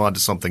 we can move on to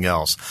something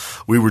else.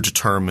 We were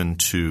determined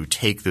to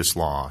take this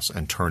loss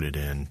and turn it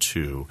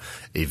into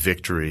a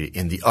victory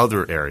in the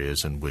other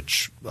areas in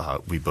which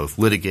we both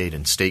litigate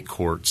in state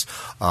courts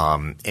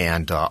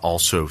and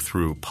also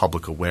through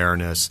public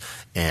awareness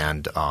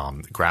and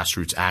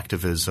grassroots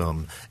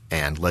activism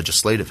and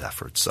legislative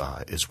efforts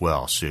as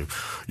well. So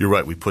you're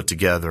right. We put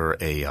together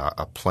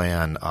a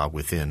plan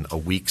within a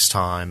week's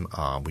time.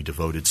 We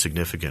devoted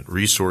significant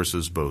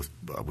resources, both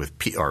with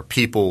our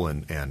people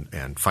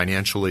and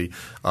financially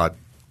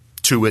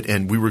to it,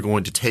 and we were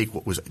going to take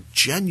what was a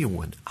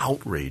genuine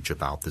outrage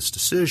about this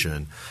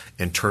decision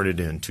and turn it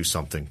into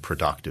something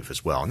productive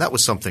as well. And that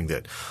was something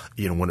that,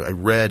 when I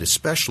read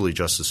especially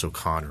Justice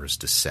O'Connor's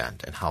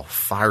dissent and how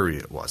fiery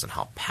it was and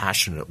how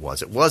passionate it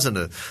wasn't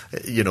a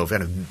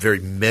very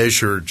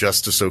measured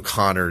Justice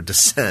O'Connor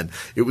dissent.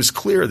 It was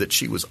clear that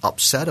she was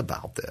upset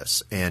about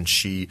this, and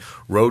she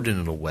wrote it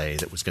in a way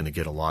that was going to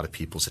get a lot of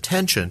people's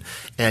attention.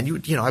 And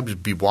I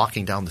would be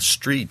walking down the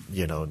street,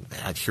 and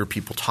I'd hear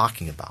people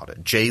talking about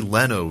it. Jay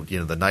Leno,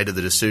 the night of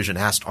the decision,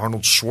 asked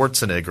Arnold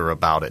Schwarzenegger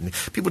about it. And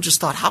people just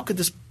thought, how could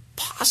this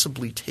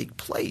possibly take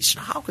place?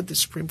 How could the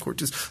Supreme Court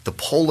do this? The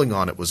polling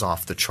on it was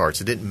off the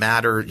charts. It didn't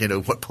matter,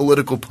 what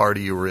political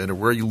party you were in or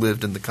where you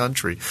lived in the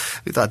country.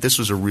 We thought this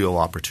was a real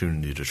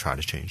opportunity to try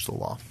to change the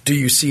law. Do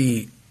you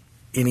see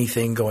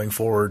anything going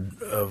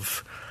forward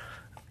of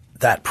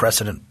that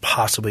precedent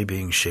possibly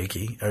being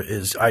shaky?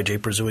 Is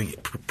IJ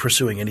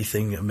pursuing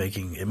anything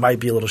making – it might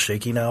be a little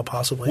shaky now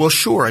possibly? Well,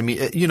 sure. I mean,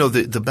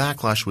 the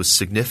backlash was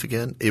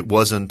significant. It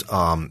wasn't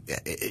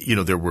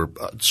there were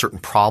certain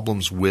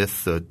problems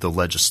with the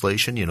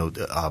legislation.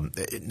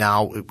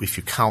 Now if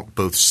you count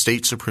both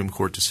state Supreme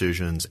Court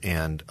decisions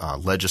and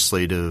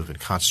legislative and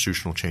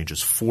constitutional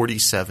changes,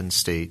 47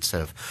 states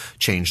have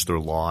changed their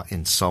law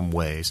in some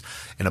ways.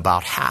 And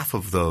about half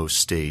of those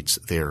states,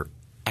 they're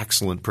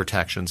excellent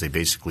protections. They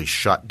basically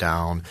shut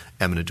down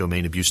eminent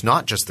domain abuse,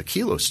 not just the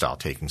Kelo-style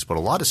takings, but a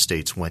lot of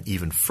states went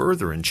even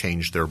further and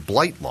changed their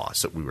blight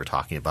laws that we were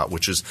talking about,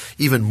 which is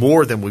even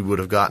more than we would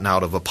have gotten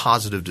out of a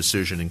positive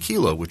decision in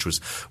Kelo, which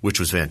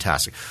was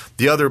fantastic.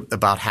 The other,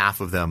 about half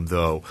of them,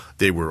 though,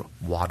 they were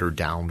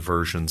watered-down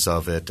versions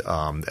of it.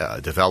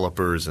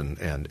 Developers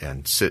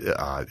and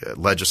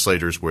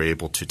legislators were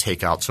able to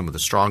take out some of the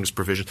strongest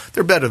provisions.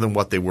 They're better than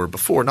what they were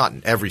before, not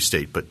in every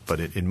state, but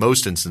in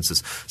most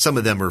instances. Some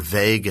of them are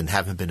vague and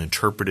haven't been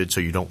interpreted, so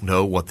you don't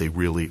know what they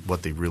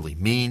really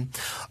mean.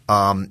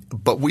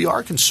 But we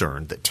are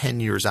concerned that 10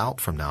 years out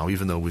from now,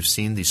 even though we've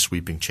seen these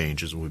sweeping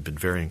changes and we've been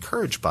very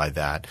encouraged by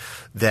that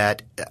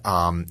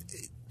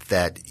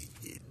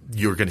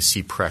you're going to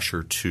see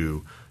pressure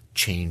to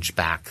change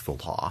back the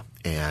law.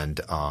 And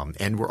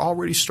we're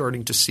already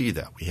starting to see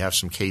that. We have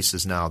some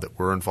cases now that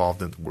we're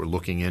involved in, that we're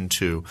looking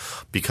into,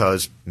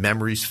 because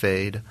memories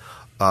fade.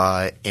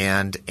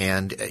 And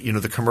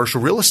the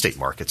commercial real estate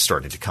market's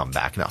starting to come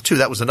back now too.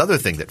 That was another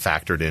thing that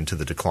factored into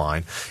the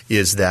decline,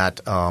 is that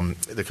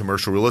the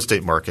commercial real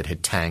estate market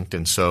had tanked,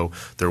 and so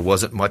there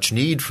wasn't much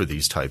need for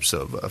these types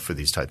of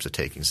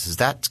takings. As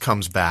that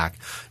comes back,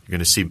 you're going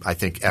to see, I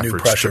think,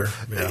 efforts to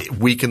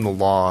weaken the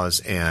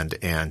laws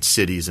and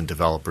cities and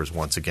developers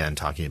once again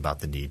talking about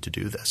the need to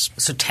do this.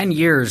 So 10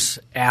 years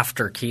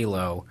after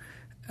Kelo,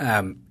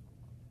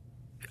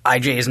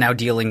 IJ is now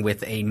dealing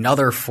with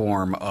another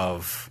form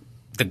of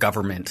the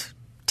government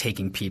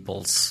taking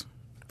people's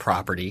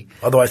property.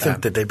 Although I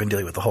think that they've been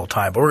dealing with the whole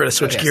time. But we're going to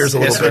switch gears a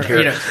little bit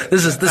here.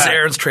 This is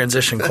Aaron's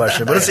transition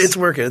question, but it's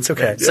working. It's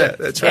okay. Yeah,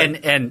 that's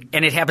right. And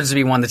it happens to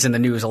be one that's in the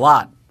news a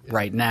lot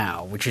right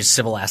now, which is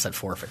civil asset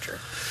forfeiture.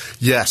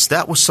 Yes,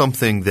 that was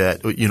something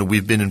that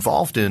we've been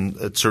involved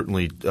in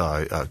certainly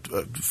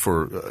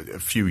for a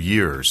few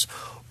years.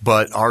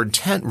 But our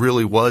intent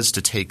really was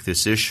to take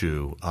this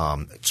issue,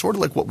 sort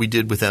of like what we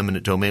did with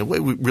eminent domain, what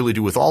we really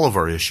do with all of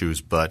our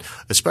issues, but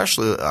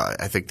especially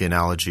I think the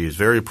analogy is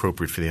very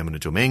appropriate for the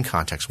eminent domain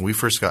context. When we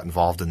first got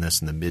involved in this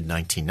in the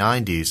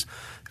mid-1990s,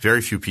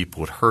 very few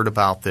people had heard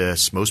about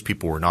this. Most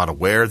people were not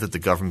aware that the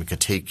government could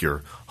take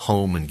your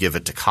home and give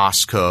it to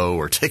Costco,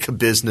 or take a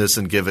business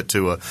and give it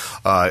to a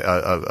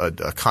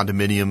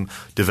condominium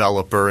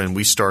developer. And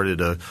we started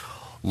a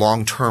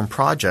long-term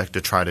project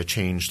to try to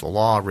change the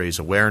law, raise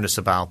awareness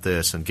about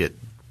this, and get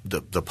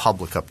the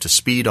public up to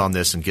speed on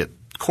this and get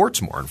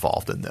courts more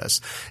involved in this.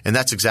 And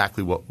that's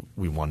exactly what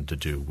we wanted to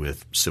do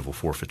with civil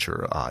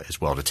forfeiture as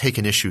well, to take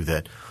an issue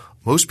that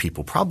most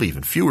people, probably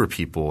even fewer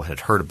people, had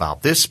heard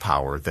about this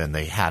power than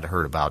they had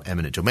heard about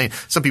eminent domain.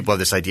 Some people have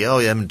this idea,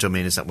 eminent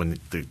domain is not when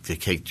they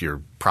take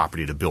your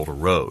property to build a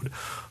road.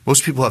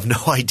 Most people have no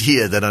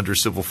idea that under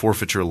civil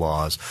forfeiture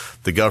laws,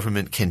 the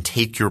government can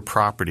take your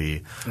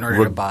property in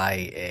order to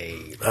buy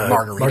a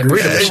margarita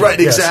machine. Right,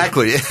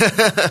 exactly.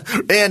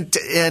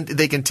 and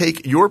they can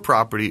take your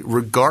property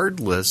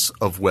regardless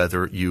of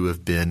whether you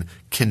have been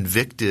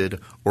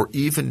convicted or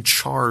even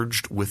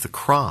charged with a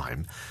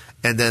crime.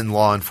 And then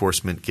law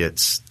enforcement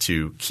gets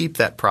to keep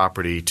that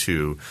property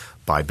to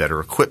buy better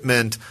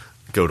equipment,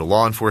 go to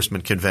law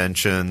enforcement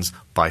conventions,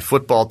 buy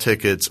football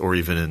tickets, or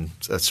even in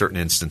certain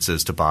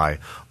instances to buy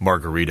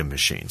margarita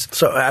machines.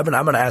 So I'm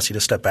going to ask you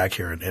to step back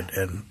here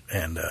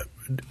and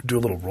do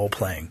a little role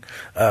playing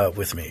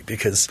with me,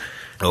 because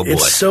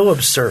it's so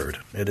absurd.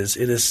 It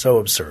is so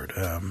absurd,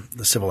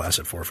 the civil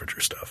asset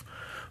forfeiture stuff.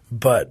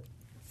 But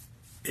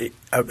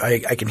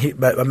I can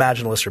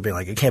imagine a listener being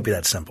like, it can't be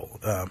that simple.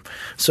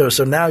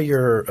 So now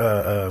you're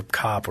a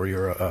cop or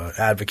you're an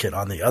advocate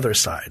on the other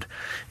side,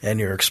 and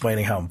you're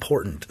explaining how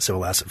important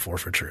civil asset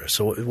forfeiture is.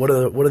 So what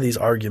are these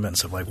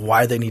arguments of like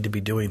why they need to be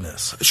doing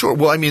this? Sure.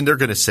 Well, I mean, they're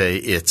going to say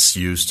it's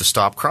used to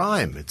stop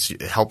crime. It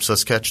helps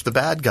us catch the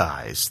bad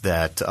guys.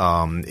 That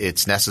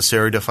it's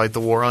necessary to fight the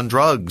war on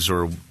drugs,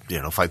 or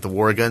fight the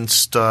war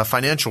against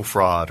financial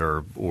fraud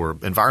or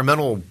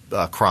environmental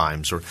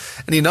crimes, or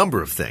any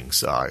number of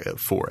things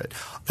for it.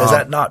 Is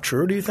that not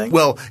true, do you think?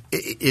 Well,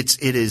 it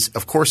is,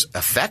 of course,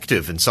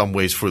 effective in some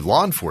ways for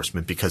law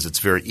enforcement because it's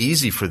very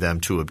easy for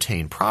them to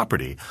obtain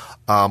property.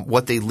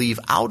 What they leave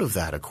out of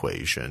that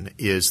equation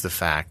is the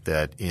fact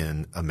that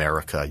in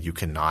America you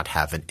cannot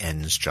have an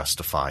ends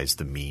justifies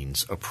the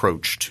means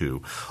approach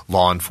to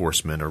law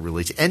enforcement or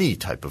really to any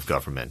type of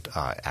government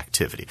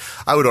activity.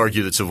 I would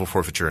argue that civil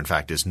forfeiture, in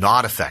fact, is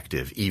not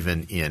effective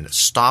even in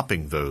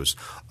stopping those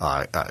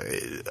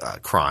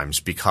crimes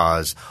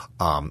because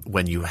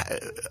when you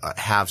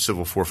have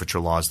civil forfeiture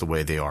laws the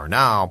way they are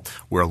now,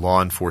 where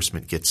law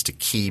enforcement gets to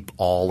keep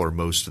all or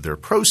most of their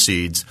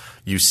proceeds,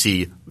 you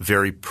see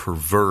very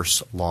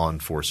perverse law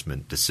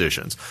enforcement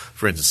decisions.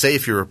 For instance, say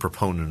if you're a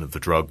proponent of the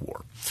drug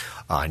war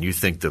and you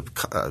think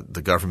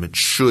the government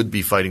should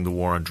be fighting the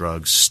war on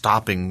drugs,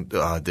 stopping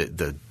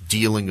the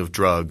dealing of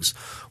drugs,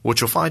 what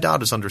you'll find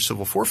out is under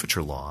civil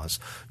forfeiture laws,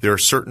 there are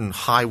certain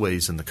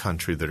highways in the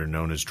country that are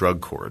known as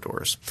drug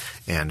corridors.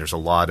 And there's a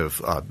lot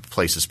of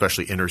places,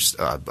 especially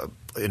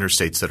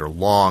interstates that are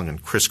long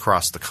and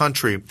crisscross the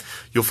country.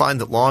 You'll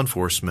find that law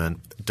enforcement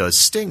does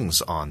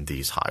stings on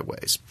these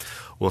highways.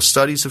 Well,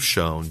 studies have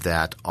shown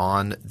that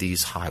on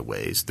these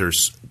highways,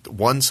 there's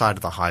one side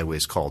of the highway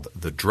is called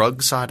the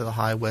drug side of the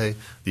highway.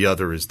 The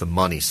other is the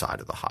money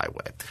side of the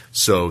highway.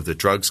 So the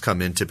drugs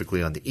come in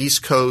typically on the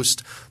East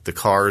Coast. The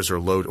cars are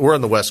loaded – or on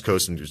the West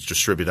Coast and it's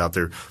distributed out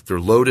there. They're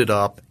loaded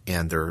up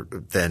and they're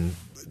then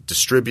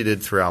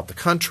distributed throughout the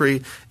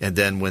country. And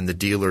then when the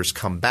dealers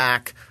come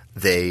back,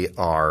 they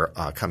are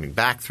coming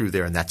back through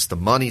there, and that's the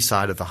money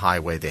side of the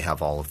highway. They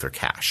have all of their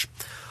cash.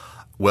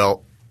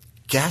 Well,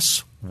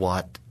 guess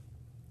what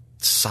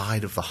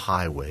side of the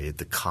highway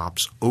the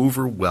cops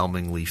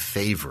overwhelmingly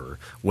favor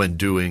when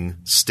doing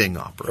sting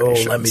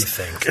operations? Oh, let me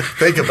think.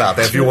 Think about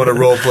that if you want to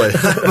role play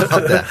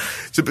about that.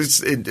 So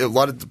in a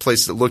lot of the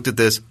places that looked at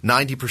this,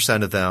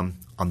 90% of them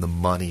on the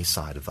money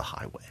side of the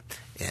highway.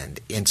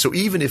 And so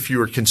even if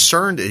you're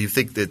concerned and you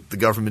think that the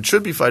government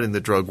should be fighting the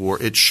drug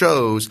war, it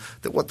shows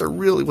that what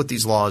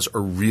these laws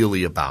are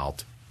really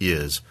about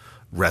is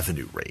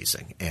revenue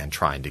raising and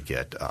trying to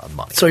get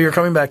money. So you're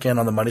coming back in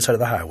on the money side of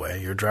the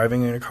highway. You're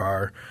driving in your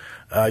car.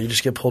 You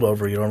just get pulled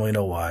over. You don't really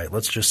know why.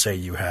 Let's just say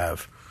you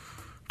have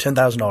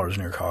 $10,000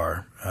 in your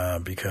car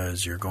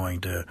because you're going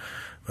to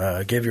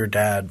give your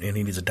dad – and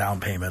he needs a down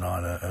payment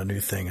on a new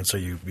thing, and so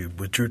you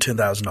withdrew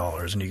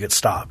 $10,000 and you get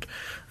stopped.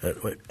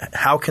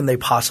 How can they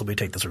possibly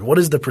take this? What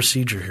is the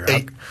procedure here?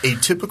 A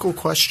typical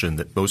question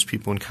that most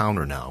people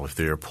encounter now if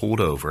they are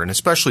pulled over, and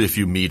especially if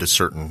you meet a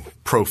certain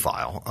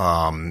profile,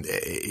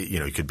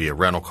 it could be a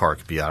rental car, it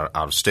could be an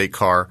out-of-state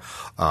car,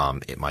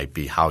 it might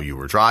be how you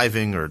were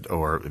driving,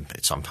 or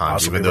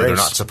sometimes possibly even though race. they're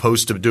not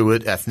supposed to do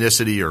it,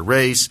 ethnicity or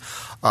race.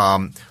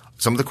 Some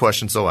of the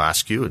questions they'll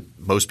ask you, and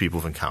most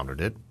people have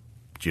encountered it.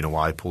 Do you know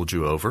why I pulled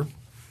you over? Do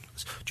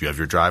you have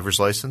your driver's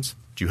license?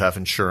 Do you have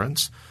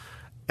insurance?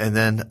 And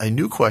then a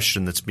new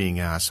question that's being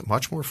asked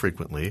much more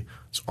frequently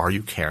is, are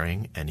you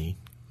carrying any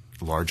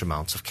large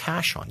amounts of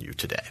cash on you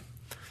today?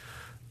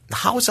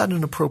 How is that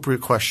an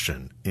appropriate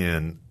question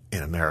in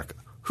America?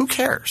 Who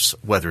cares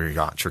whether or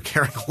not you're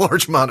carrying a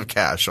large amount of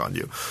cash on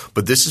you?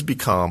 But this has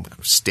become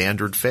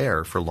standard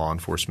fare for law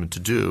enforcement to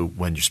do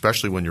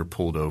especially when you're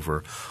pulled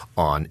over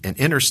on an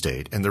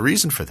interstate. And the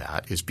reason for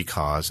that is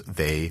because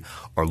they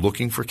are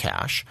looking for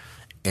cash,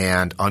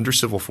 and under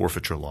civil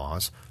forfeiture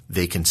laws,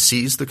 they can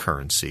seize the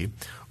currency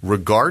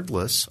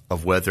regardless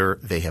of whether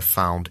they have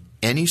found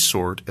any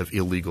sort of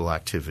illegal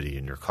activity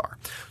in your car.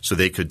 So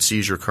they could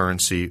seize your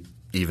currency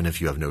even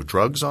if you have no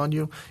drugs on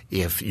you,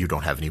 if you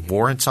don't have any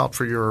warrants out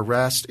for your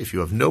arrest, if you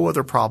have no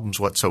other problems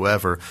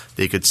whatsoever.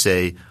 They could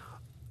say,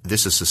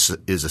 this is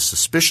a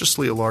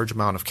suspiciously a large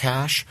amount of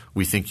cash.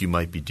 We think you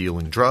might be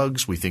dealing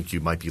drugs. We think you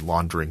might be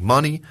laundering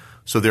money.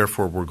 So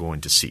therefore, we're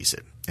going to seize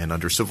it. And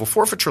under civil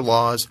forfeiture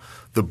laws,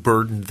 the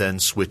burden then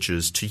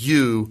switches to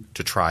you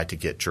to try to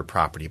get your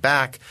property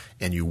back,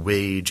 and you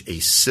wage a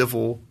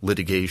civil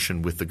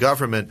litigation with the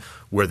government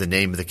where the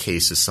name of the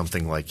case is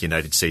something like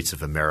United States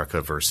of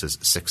America versus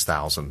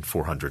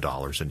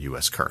 $6,400 in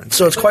U.S. currency.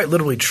 So it's quite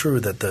literally true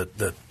that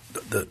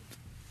the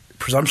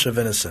presumption of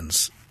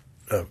innocence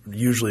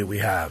usually we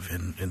have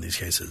in these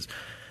cases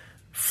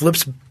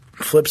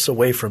flips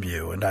away from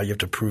you, and now you have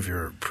to prove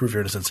your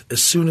innocence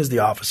as soon as the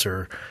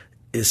officer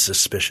is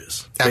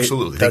suspicious.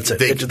 Absolutely, That's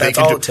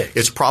all it takes.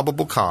 It's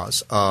probable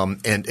cause,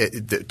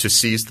 to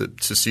seize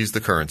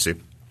the currency.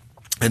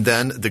 And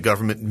then the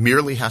government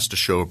merely has to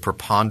show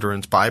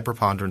by a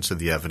preponderance of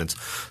the evidence,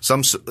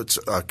 some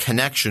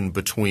connection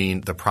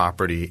between the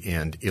property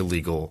and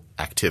illegal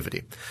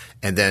activity,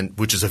 and then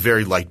which is a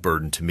very light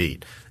burden to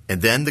meet.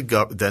 And then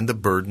the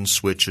burden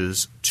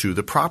switches to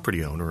the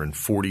property owner in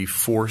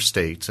 44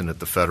 states and at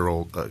the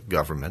federal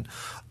government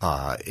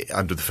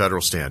under the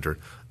federal standard.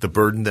 The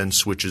burden then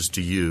switches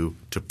to you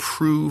to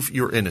prove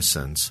your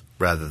innocence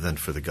rather than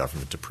for the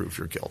government to prove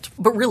your guilt.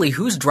 But really,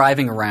 who's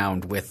driving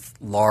around with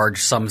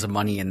large sums of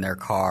money in their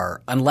car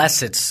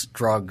unless it's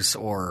drugs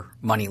or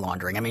money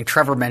laundering? I mean,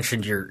 Trevor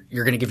mentioned you're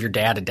going to give your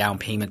dad a down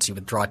payment so you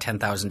withdraw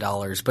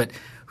 $10,000, but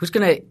who's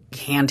going to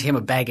hand him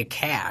a bag of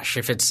cash?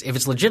 If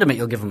it's legitimate,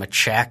 you'll give him a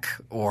check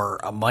or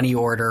a money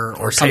order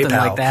or something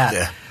PayPal. like that.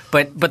 Yeah.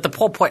 But the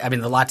whole point – I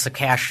mean, the lots of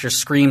cash just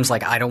screams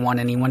like I don't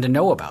want anyone to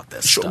know about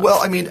this stuff. Well,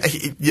 I mean,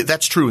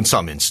 that's true in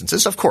some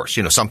instances. Of course,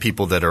 some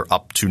people that are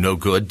up to no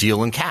good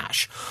deal in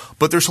cash.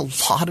 But there's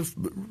a lot of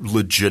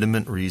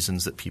legitimate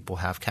reasons that people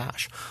have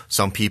cash.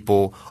 Some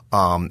people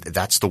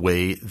that's the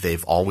way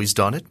they've always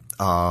done it.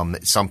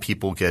 Some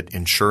people get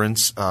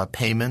insurance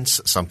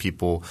payments. Some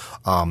people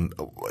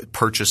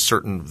purchase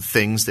certain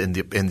things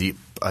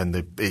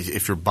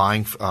if you're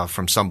buying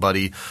from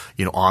somebody,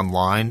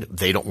 online,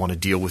 they don't want to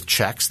deal with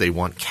checks. They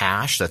want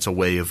cash. That's a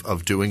way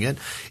of doing it.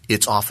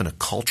 It's often a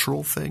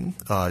cultural thing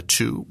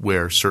too,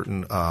 where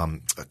certain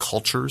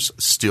cultures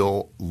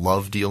still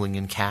love dealing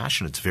in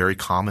cash, and it's very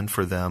common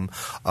for them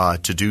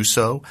to do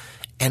so.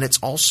 And it's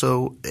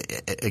also,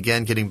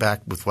 again, getting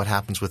back with what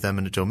happens with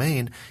eminent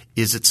domain,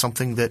 is it's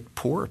something that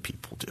poorer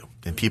people do,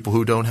 and people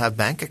who don't have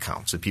bank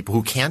accounts, and people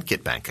who can't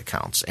get bank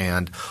accounts.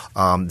 And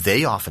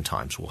they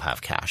oftentimes will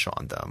have cash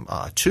on them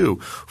too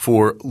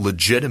for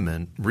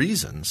legitimate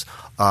reasons.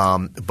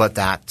 But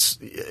that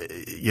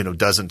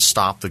doesn't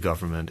stop the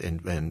government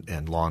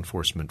and law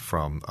enforcement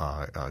from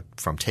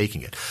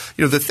taking it.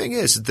 The thing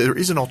is, there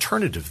is an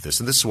alternative to this,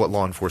 and this is what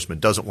law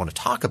enforcement doesn't want to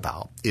talk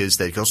about, is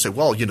that they'll say,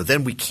 well,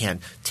 then we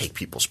can't take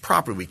people's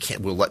property.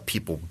 We'll let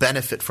people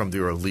benefit from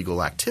their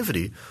illegal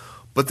activity.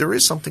 But there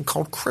is something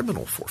called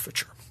criminal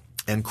forfeiture.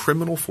 And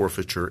criminal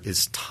forfeiture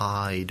is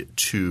tied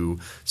to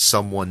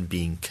someone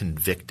being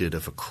convicted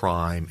of a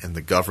crime and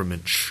the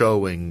government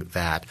showing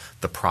that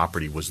the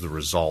property was the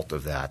result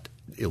of that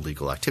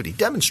illegal activity,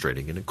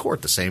 demonstrating it in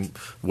court. The same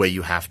way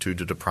you have to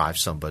deprive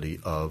somebody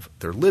of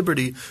their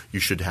liberty, you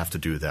should have to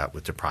do that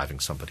with depriving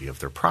somebody of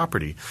their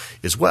property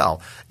as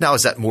well. Now,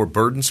 is that more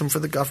burdensome for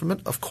the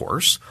government? Of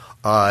course.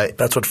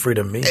 That's what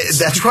freedom means.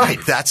 That's right.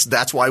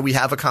 That's why we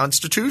have a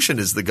constitution,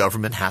 is the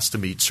government has to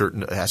meet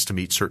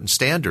certain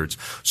standards.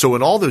 So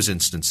in all those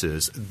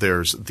instances,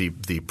 there's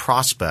the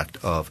prospect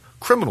of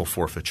criminal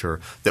forfeiture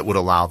that would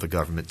allow the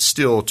government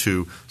still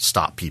to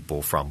stop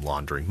people from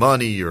laundering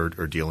money or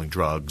dealing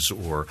drugs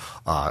or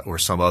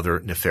some other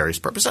nefarious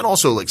purpose, and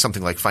also like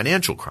something like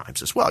financial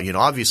crimes as well.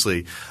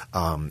 Obviously,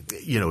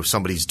 if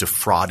somebody's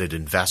defrauded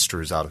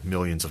investors out of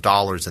millions of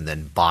dollars and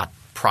then bought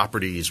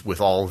properties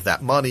with all of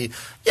that money,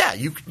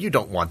 you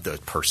don't want the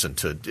person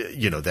to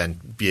then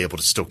be able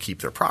to still keep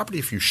their property.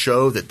 If you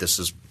show that this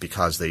is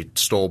because they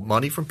stole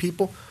money from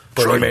people,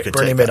 Bernie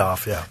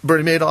Madoff, yeah.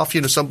 Bernie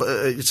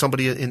Madoff,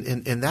 somebody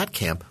in that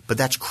camp. But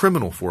that's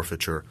criminal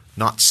forfeiture,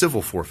 not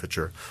civil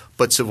forfeiture.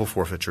 But civil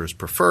forfeiture is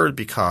preferred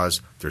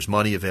because there's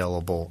money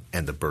available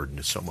and the burden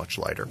is so much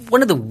lighter.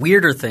 One of the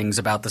weirder things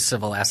about the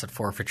civil asset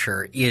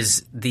forfeiture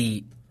is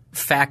the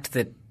fact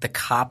that the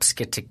cops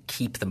get to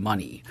keep the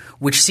money,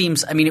 which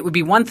seems – I mean, it would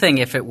be one thing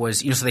if it was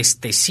so they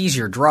seize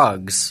your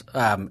drugs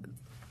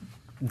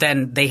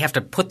then they have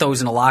to put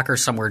those in a locker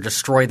somewhere,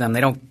 destroy them.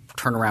 They don't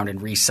turn around and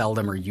resell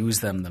them or use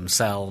them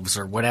themselves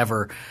or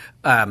whatever.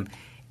 And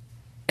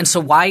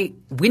so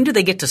when do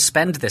they get to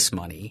spend this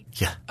money?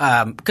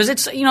 Yeah. Because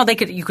it's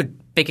you could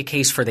make a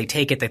case for they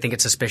take it, they think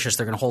it's suspicious,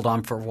 they're going to hold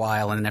on for a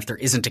while, and then if there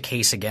isn't a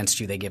case against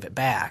you, they give it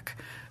back.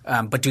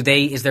 But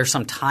is there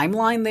some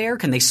timeline there?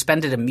 Can they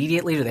spend it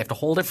immediately? Do they have to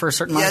hold it for a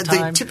certain amount of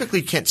time? They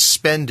typically can't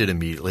spend it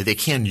immediately. They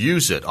can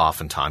use it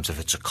oftentimes. If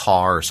it's a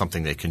car or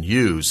something they can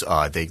use,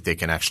 they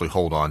can actually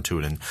hold on to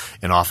it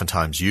and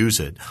oftentimes use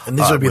it. And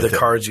these would be the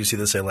cards you see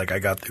that say, like,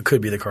 it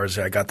could be the cards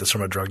that say, I got this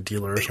from a drug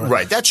dealer or something.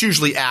 Right. That's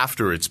usually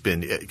after it's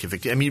been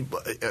convicted. I mean,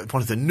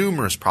 one of the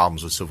numerous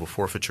problems with civil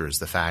forfeiture is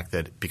the fact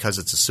that because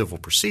it's a civil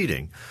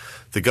proceeding,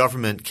 the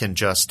government can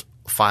just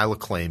file a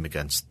claim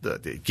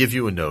give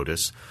you a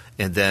notice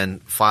and then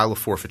file a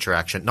forfeiture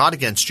action, not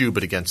against you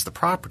but against the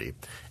property.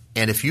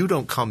 And if you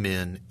don't come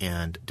in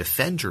and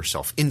defend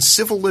yourself in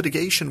civil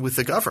litigation with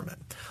the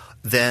government,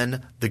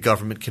 then the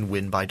government can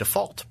win by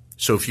default.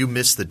 So if you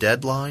miss the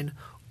deadline,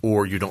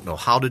 or you don't know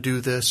how to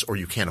do this, or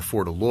you can't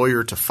afford a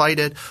lawyer to fight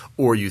it,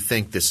 or you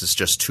think this is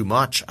just too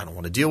much, I don't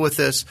want to deal with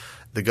this,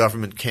 the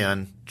government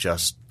can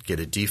just get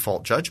a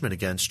default judgment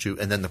against you,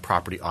 and then the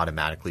property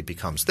automatically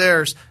becomes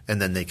theirs,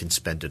 and then they can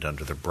spend it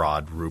under the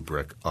broad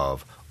rubric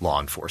of law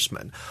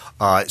enforcement.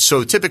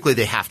 So typically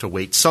they have to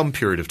wait some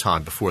period of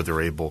time before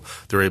they're able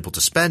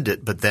to spend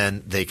it, but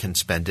then they can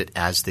spend it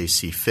as they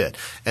see fit.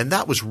 And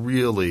that was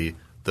really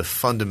the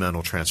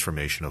fundamental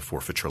transformation of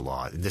forfeiture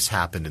law. And this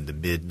happened in the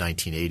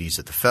mid-1980s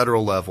at the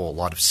federal level. A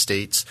lot of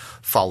states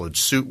followed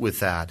suit with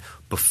that.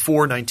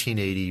 Before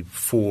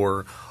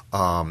 1984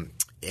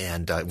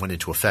 and it went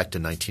into effect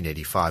in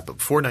 1985. But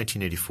before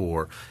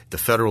 1984, the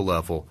federal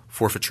level,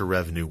 forfeiture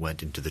revenue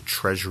went into the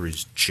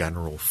Treasury's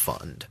General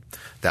Fund.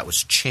 That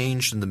was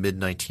changed in the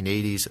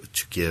mid-1980s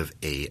to give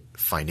a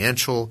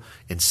financial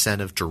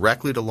incentive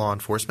directly to law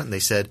enforcement. And they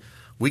said,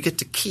 we get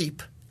to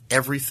keep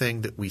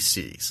everything that we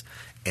seize.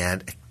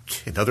 And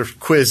another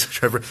quiz,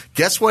 Trevor.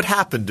 Guess what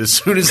happened as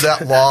soon as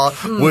that law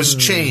was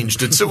changed?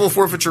 Did civil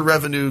forfeiture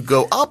revenue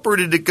go up or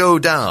did it go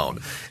down?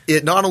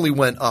 It not only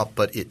went up,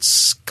 but it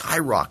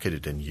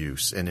skyrocketed in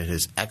use, and it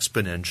has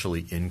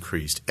exponentially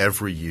increased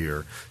every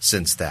year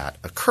since that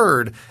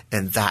occurred,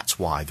 and that's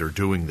why they're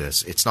doing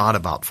this. It's not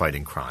about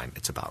fighting crime.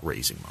 It's about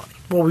raising money.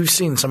 Well, we've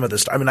seen some of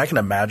this. I mean, I can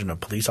imagine a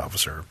police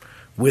officer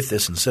with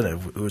this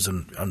incentive who is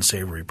an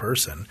unsavory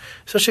person,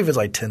 especially if it's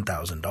like $10,000.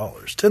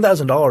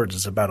 $10,000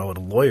 is about what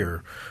a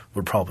lawyer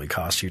would probably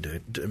cost you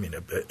to – I mean,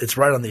 it's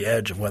right on the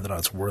edge of whether or not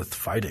it's worth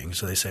fighting.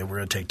 So they say we're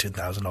going to take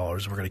 $10,000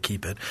 and we're going to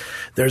keep it.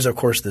 There's, of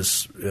course,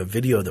 this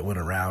video that went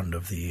around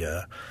of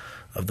the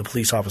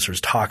police officers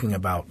talking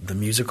about the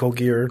musical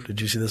gear. Did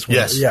you see this one?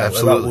 Yes, yeah,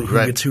 absolutely.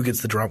 About who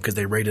gets the drum, because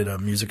they raided a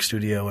music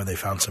studio and they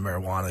found some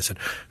marijuana. They said,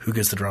 who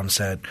gets the drum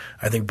set?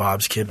 I think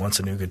Bob's kid wants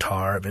a new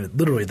guitar. I mean,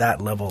 literally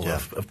that level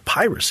of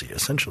piracy,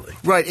 essentially.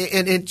 Right.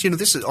 And you know,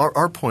 this is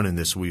our point in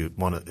this we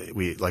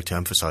like to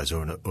emphasize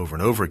over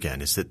and over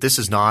again is that this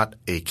is not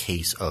a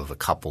case of a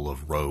couple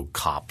of rogue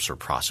cops or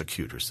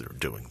prosecutors that are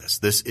doing this.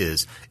 This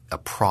is a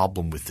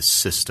problem with the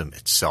system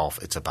itself.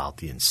 It's about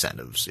the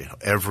incentives. You know,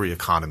 every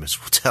economist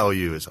will tell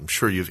you, as I'm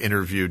sure you've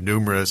interviewed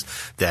numerous,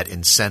 that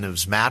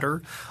incentives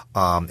matter,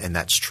 and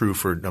that's true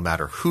for no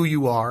matter who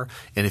you are.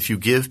 And if you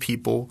give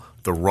people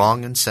the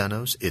wrong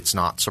incentives, it's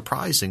not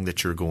surprising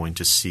that you're going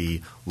to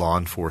see law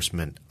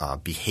enforcement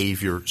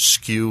behavior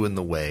skew in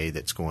the way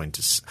that's going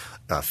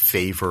to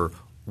favor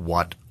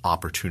what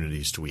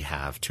opportunities do we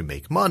have to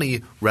make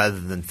money rather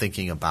than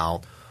thinking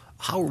about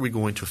how are we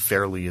going to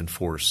fairly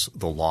enforce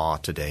the law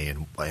today,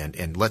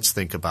 and let's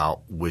think about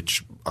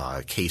which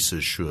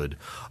cases should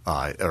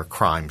or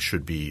crime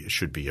should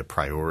be a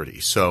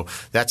priority. So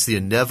that's the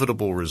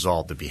inevitable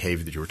result, the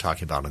behavior that you were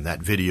talking about in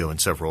that video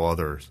and several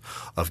others,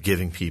 of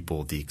giving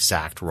people the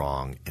exact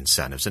wrong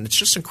incentives. And it's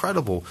just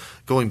incredible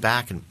going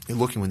back and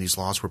looking when these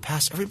laws were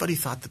passed. Everybody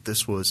thought that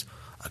this was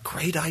a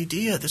great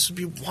idea. This would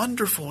be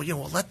wonderful. You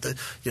know, we'll let the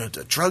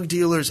drug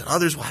dealers and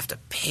others will have to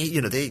pay. You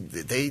know, they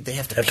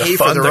have to pay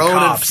for their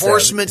own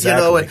enforcement.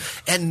 Exactly. You know,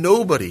 and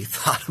nobody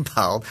thought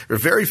about, or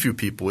very few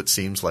people, it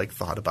seems like,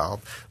 thought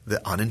about the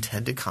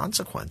unintended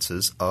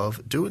consequences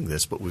of doing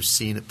this. But we've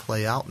seen it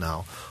play out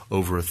now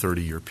over a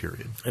 30-year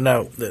period. And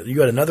now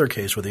you had another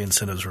case where the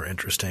incentives were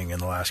interesting in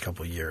the last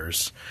couple of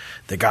years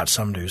that got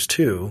some news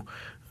too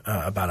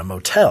about a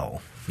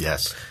motel.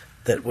 Yes.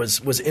 That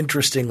was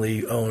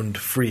interestingly owned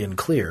free and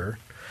clear,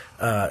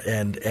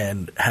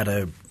 and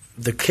had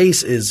the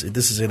case is,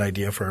 this is an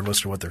idea for our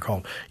listener what they're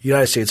called,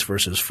 United States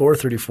versus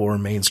 434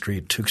 Main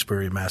Street,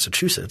 Tewksbury,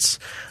 Massachusetts.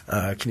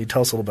 Can you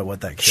tell us a little bit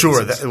what that case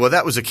is? Sure.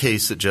 That was a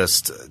case that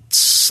just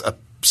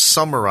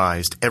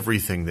summarized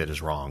everything that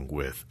is wrong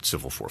with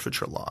civil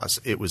forfeiture laws.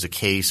 It was a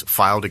case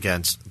filed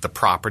against the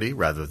property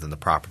rather than the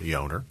property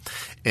owner,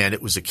 and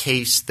it was a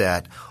case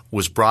that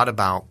was brought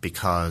about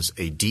because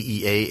a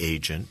DEA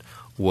agent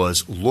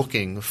was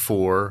looking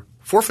for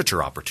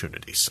forfeiture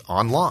opportunities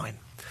online.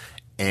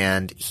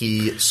 And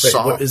he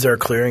saw – is there a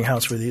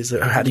clearinghouse for these?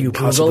 How do you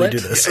possibly do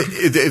this?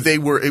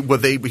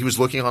 He was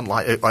looking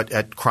online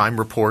at crime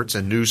reports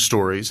and news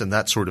stories and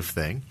that sort of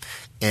thing.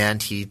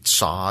 And he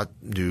saw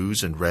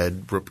news and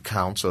read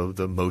accounts of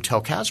the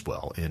Motel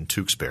Caswell in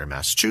Tewksbury,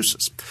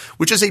 Massachusetts,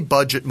 which is a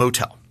budget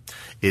motel.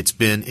 It's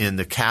been in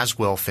the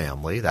Caswell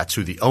family. That's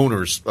who the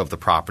owners of the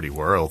property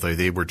were, although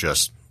they were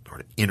just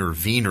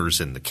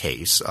interveners in the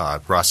case,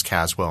 Russ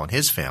Caswell and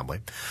his family.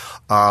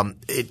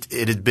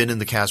 It had been in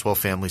the Caswell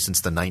family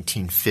since the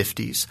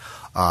 1950s.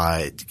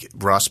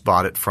 Russ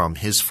bought it from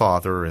his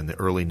father in the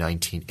early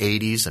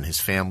 1980s, and his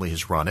family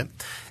has run it.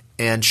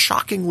 And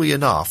shockingly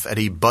enough, at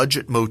a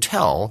budget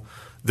motel,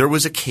 there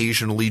was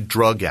occasionally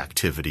drug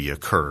activity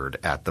occurred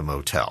at the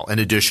motel, in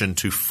addition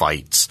to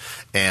fights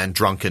and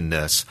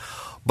drunkenness.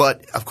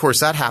 But, of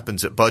course, that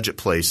happens at budget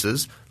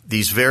places.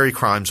 These very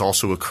crimes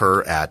also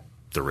occur at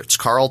the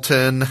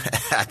Ritz-Carlton,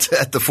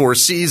 at the Four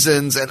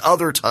Seasons, and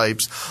other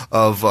types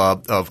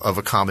of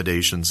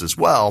accommodations as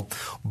well.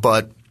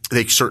 But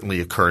they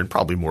certainly occur, and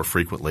probably more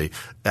frequently,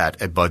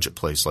 at a budget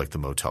place like the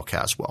Motel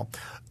Caswell.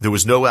 There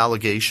was no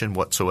allegation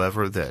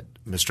whatsoever that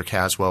Mr.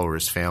 Caswell or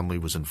his family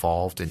was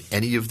involved in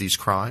any of these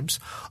crimes.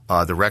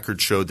 The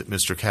record showed that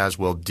Mr.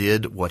 Caswell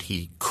did what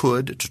he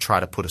could to try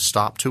to put a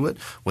stop to it.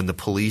 When the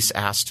police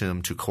asked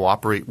him to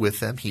cooperate with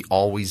them, he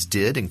always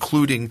did,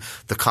 including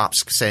the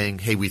cops saying,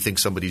 hey, we think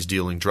somebody's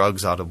dealing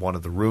drugs out of one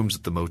of the rooms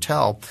at the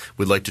motel.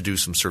 We'd like to do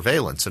some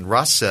surveillance. And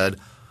Russ said,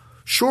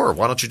 sure,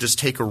 why don't you just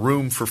take a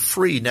room for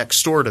free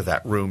next door to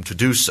that room to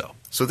do so?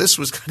 So this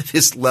was kind of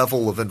his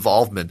level of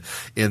involvement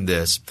in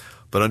this.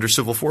 But under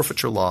civil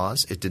forfeiture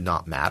laws, it did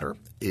not matter.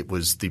 It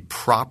was the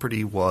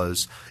property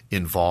was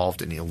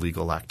involved in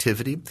illegal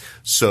activity.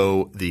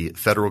 So the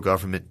federal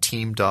government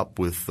teamed up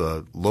with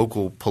the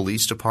local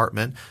police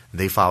department.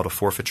 They filed a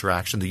forfeiture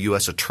action. The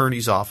U.S.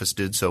 Attorney's Office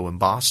did so in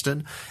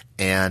Boston.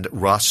 And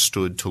Russ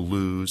stood to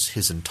lose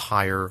his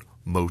entire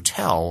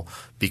motel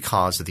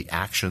because of the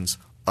actions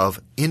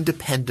of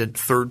independent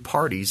third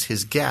parties,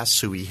 his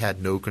guests, who he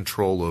had no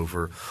control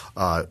over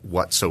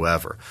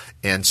whatsoever.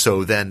 And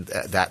so then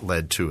that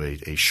led to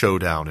a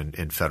showdown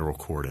in federal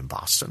court in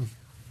Boston.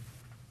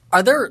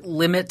 Are there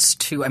limits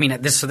to – I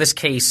mean, this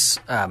case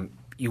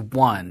you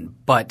won,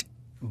 but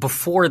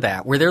before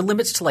that, were there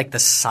limits to like the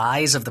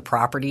size of the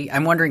property?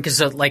 I'm wondering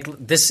because like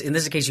this in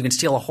this case you can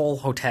steal a whole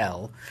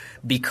hotel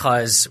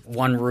because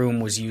one room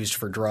was used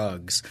for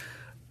drugs.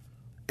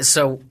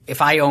 So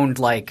if I owned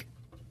like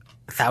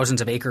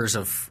thousands of acres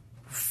of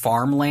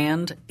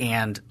farmland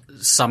and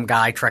some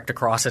guy trekked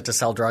across it to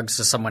sell drugs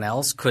to someone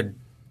else, could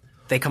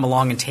they come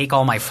along and take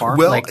all my farm?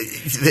 Well,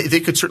 they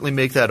could certainly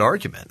make that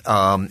argument.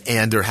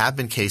 And there have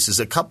been cases,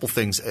 a couple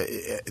things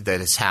that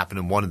has happened.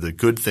 And one of the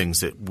good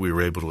things that we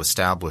were able to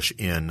establish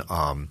in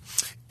the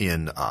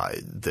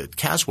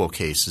Caswell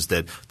case is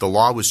that the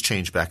law was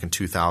changed back in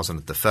 2000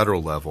 at the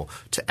federal level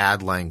to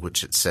add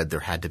language that said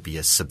there had to be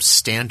a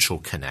substantial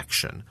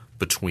connection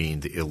between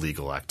the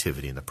illegal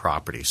activity and the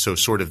property. So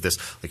sort of this,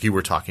 like you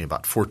were talking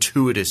about,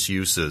 fortuitous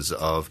uses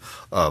of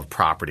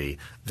property,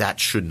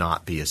 that should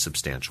not be a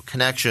substantial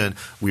connection.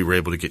 We were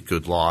able to get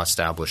good law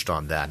established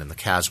on that. In the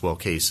Caswell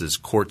cases,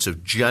 courts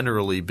have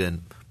generally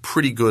been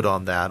pretty good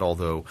on that,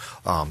 although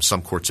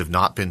some courts have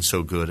not been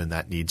so good, and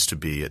that needs to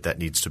be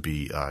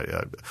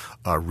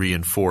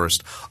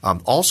reinforced.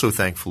 Also,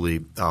 thankfully,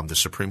 the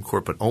Supreme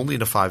Court, but only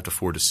in a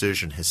 5-4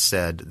 decision, has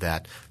said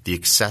that the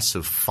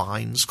excessive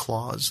fines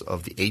clause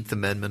of the Eighth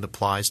Amendment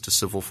applies to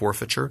civil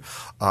forfeiture,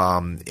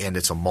 and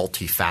it's a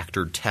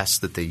multi-factored test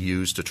that they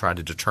use to try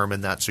to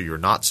determine that. So you're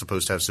not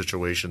supposed to have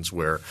situations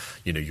where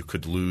you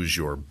could lose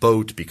your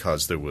boat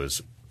because there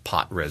was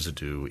pot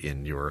residue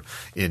in your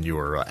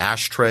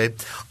ashtray.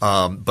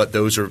 But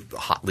those are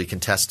hotly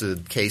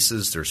contested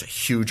cases. There's a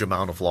huge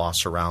amount of law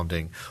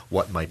surrounding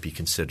what might be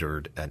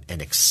considered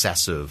an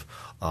excessive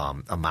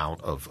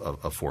amount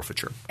of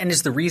forfeiture. And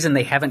is the reason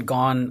they haven't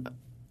gone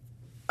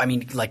 – I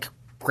mean, like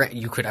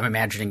you could – I'm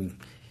imagining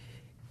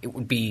it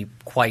would be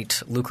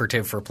quite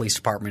lucrative for a police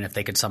department if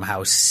they could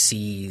somehow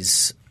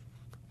seize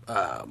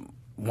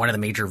one of the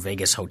major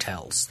Vegas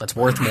hotels that's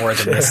worth more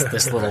than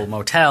this little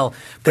motel.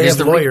 They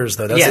have lawyers,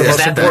 though. That's is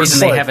that the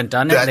reason they haven't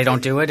done it? They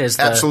don't do it?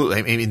 Absolutely.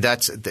 I mean,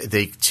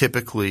 they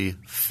typically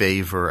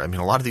favor – I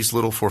mean, a lot of these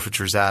little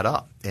forfeitures add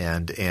up.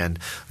 And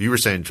you were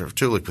saying,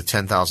 too, like with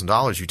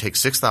 $10,000, you take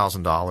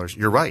 $6,000.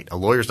 You're right. A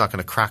lawyer's not going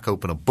to crack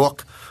open a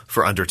book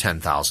for under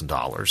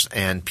 $10,000.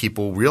 And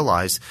people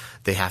realize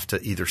they have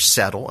to either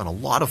settle – and a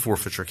lot of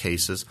forfeiture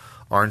cases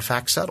are in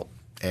fact settled.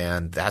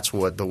 And that's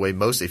the way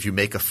most – if you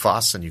make a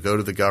fuss and you go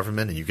to the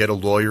government and you get a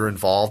lawyer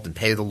involved and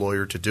pay the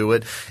lawyer to do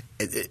it,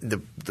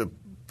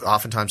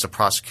 oftentimes the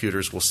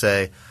prosecutors will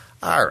say,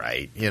 all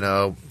right,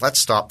 let's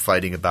stop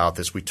fighting about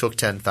this. We took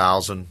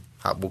 $10,000.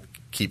 We'll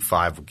keep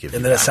 $5,000. We'll give you $5,000.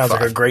 And then it sounds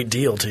like a great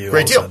deal to you.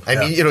 Great deal. I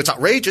mean, it's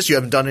outrageous. You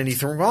haven't done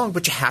anything wrong,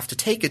 but you have to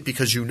take it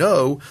because you're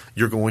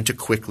going to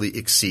quickly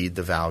exceed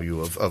the value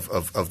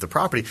of the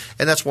property.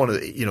 And that's one of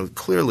the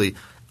clearly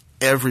 –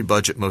 every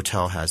budget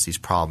motel has these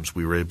problems.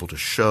 We were able to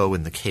show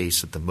in the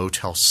case that the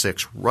Motel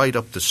 6 right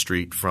up the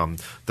street from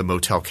the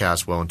Motel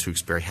Caswell in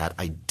Tewksbury had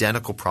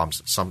identical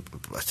problems,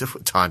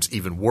 sometimes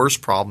even worse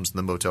problems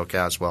than the Motel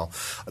Caswell.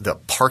 The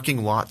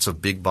parking lots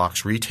of big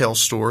box retail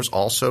stores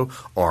also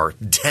are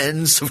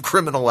dens of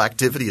criminal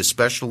activity,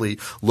 especially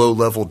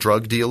low-level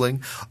drug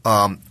dealing.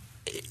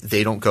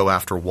 They don't go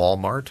after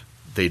Walmart.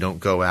 They don't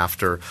go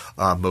after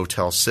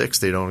Motel 6.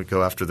 They don't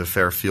go after the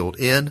Fairfield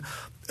Inn.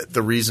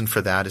 the reason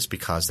for that is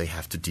because they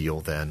have to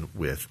deal then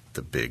with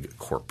the big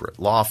corporate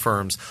law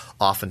firms.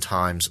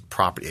 Oftentimes,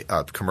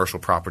 commercial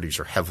properties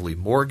are heavily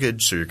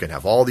mortgaged, so you're going to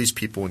have all these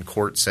people in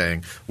court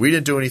saying, we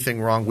didn't do anything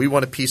wrong. We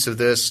want a piece of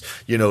this.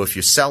 If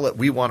you sell it,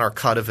 we want our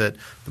cut of it.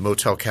 The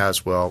Motel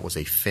Caswell was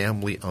a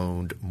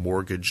family-owned,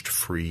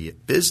 mortgaged-free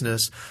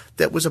business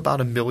that was about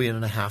 $1.5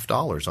 million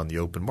on the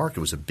open market.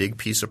 It was a big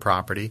piece of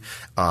property.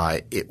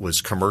 It was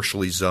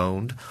commercially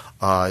zoned,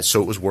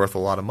 so it was worth a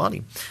lot of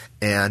money.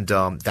 And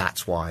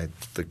that's why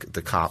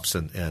the cops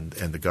and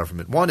the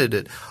government wanted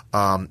it.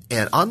 And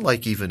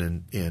unlike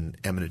even in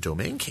eminent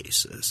domain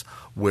cases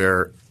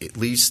where at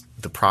least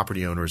the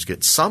property owners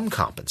get some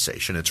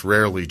compensation, it's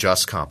rarely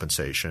just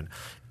compensation,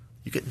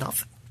 you get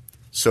nothing.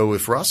 So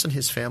if Russ and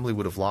his family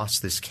would have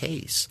lost this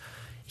case,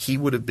 he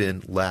would have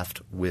been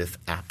left with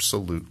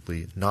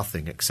absolutely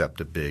nothing except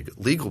a big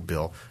legal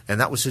bill, and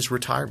that was his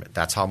retirement.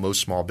 That's how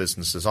most small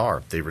businesses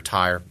are. They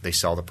retire, they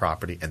sell the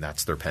property, and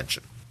that's their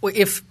pension. Well,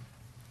 if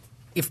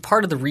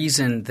part of the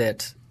reason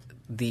that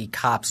the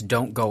cops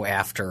don't go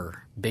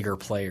after bigger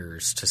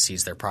players to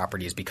seize their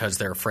property is because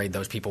they're afraid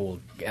those people will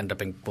end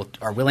up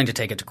are willing to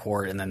take it to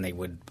court and then they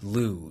would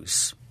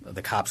lose,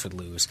 the cops would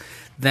lose,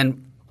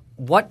 then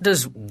what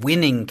does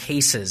winning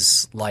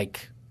cases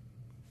like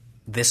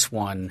this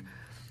one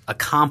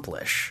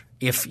accomplish?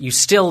 If you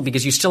still –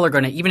 because you still are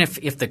going to – even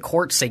if the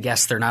courts say,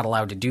 yes, they're not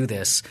allowed to do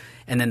this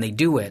and then they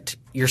do it,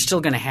 you're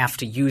still going to have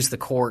to use the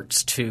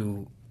courts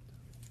to –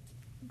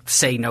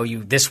 say no,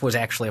 this was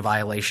actually a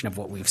violation of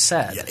what we've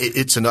said. Yeah,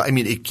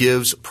 it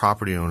gives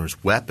property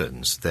owners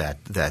weapons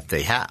that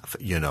they have,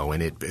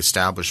 and it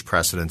established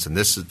precedents. And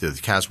the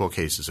Caswell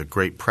case is a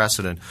great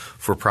precedent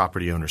for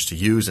property owners to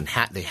use, and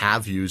they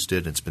have used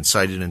it. It's been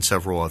cited in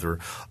several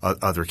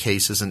other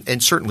cases,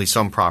 and certainly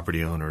some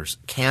property owners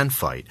can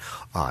fight.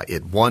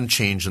 One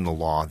change in the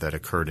law that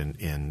occurred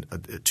in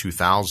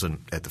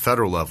 2000 at the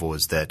federal level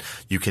is that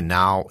you can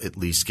now at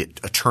least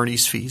get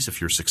attorney's fees if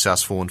you're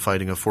successful in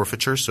fighting a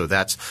forfeiture. So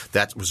that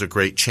was a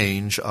great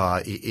change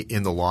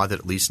in the law that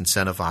at least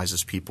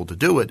incentivizes people to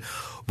do it.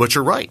 But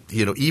you're right.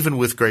 Even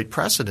with great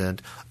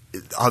precedent,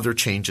 other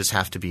changes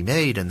have to be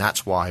made, and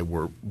that's why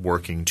we're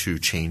working to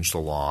change the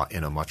law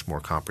in a much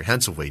more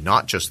comprehensive way,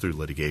 not just through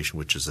litigation,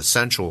 which is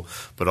essential,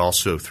 but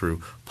also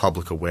through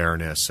public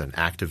awareness and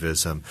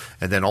activism,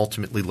 and then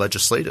ultimately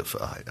legislative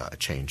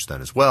change then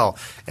as well.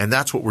 And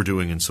that's what we're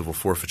doing in civil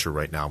forfeiture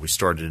right now. We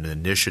started an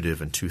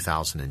initiative in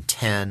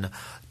 2010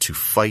 to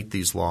fight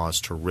these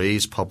laws, to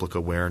raise public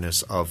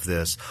awareness of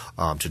this,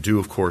 to do,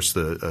 of course,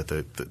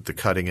 the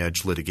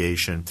cutting-edge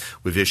litigation.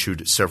 We've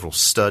issued several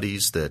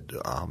studies that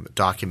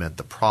document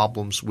the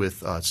problems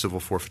with civil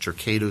forfeiture.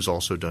 Cato's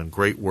also done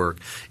great work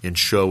in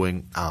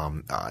showing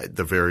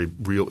the very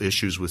real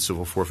issues with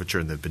civil forfeiture,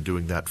 and they've been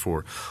doing that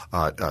for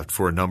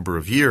a number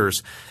of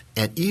years.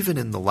 And even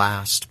in the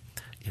last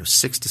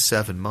 6 to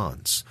 7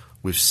 months,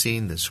 we've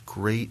seen this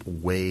great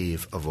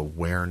wave of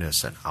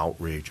awareness and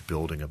outrage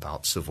building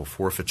about civil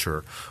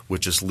forfeiture,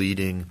 which is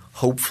leading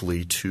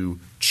hopefully to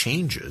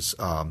changes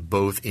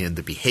both in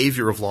the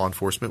behavior of law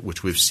enforcement,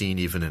 which we've seen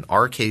even in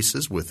our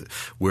cases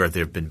where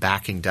they've been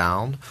backing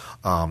down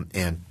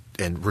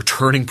and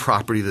returning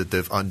property that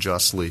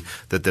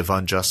they've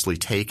unjustly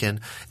taken,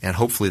 and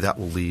hopefully that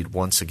will lead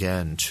once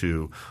again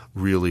to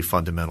really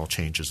fundamental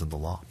changes in the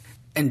law.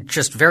 And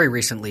just very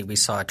recently, we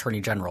saw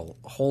Attorney General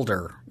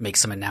Holder make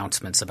some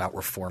announcements about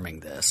reforming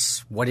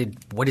this. What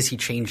is he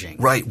changing?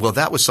 Right. Well,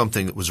 that was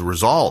something that was a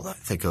result, I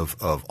think, of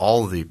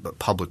all of the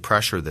public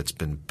pressure that's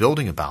been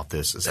building about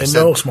this. As I said,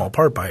 no small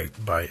part by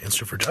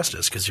Institute for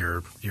Justice, because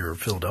your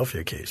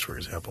Philadelphia case, for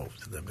example,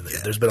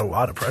 there's been a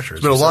lot of pressure.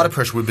 There's been a lot of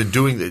pressure. We've been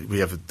doing – we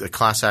have a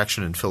class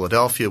action in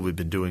Philadelphia. We've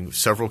been doing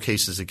several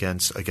cases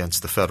against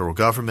the federal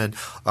government.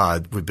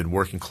 We've been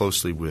working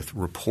closely with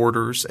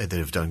reporters that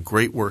have done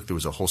great work. There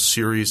was a whole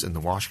series in the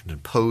Washington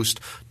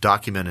Post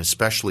documenting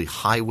especially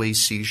highway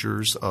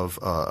seizures of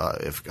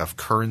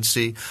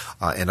currency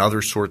and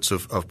other sorts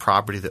of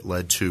property that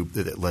led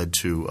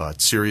to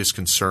serious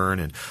concern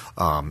and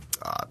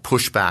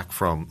pushback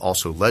from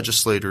also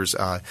legislators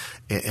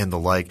and the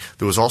like.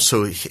 There was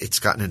also – it's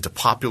gotten into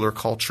popular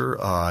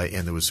culture,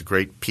 and there was a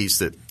great piece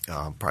that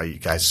probably you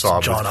guys saw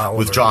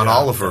with John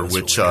Oliver,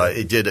 which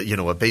it did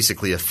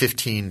basically a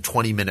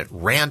 15-20-minute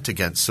rant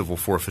against civil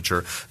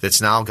forfeiture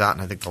that's now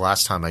gotten, I think the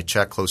last time I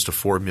checked, close to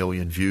 4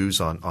 million views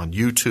on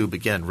YouTube.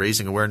 Again,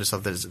 raising awareness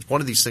of that. It's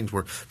one of these things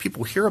where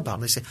people hear about it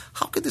and they say,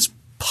 how could this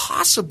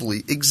possibly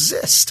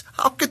exist?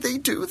 How could they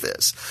do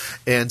this?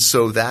 And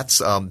so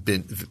that's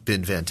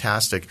been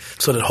fantastic.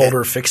 So did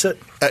Holder fix it?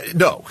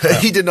 No,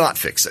 he did not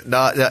fix it. And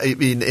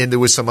there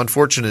was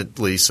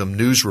unfortunately some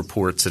news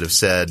reports that have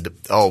said,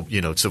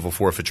 civil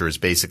forfeiture is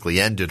basically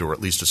ended, or at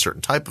least a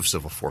certain type of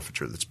civil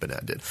forfeiture that's been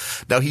ended.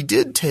 Now he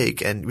did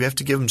take, and we have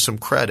to give him some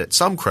credit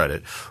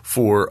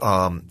for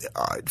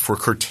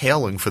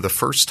curtailing for the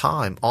first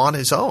time on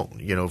his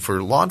own. For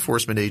a law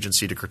enforcement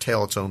agency to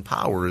curtail its own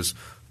powers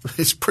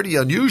is pretty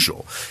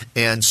unusual.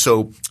 And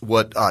so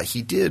what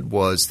he did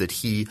was that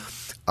he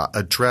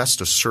addressed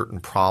a certain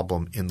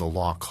problem in the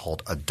law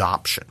called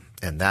adoption.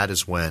 And that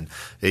is when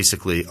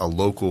basically a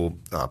local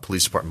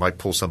police department might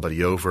pull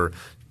somebody over,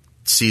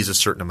 seize a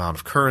certain amount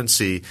of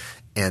currency,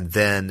 and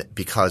then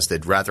because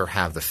they'd rather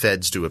have the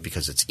feds do it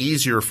because it's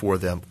easier for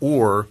them,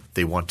 or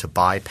they want to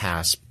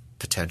bypass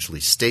potentially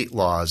state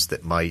laws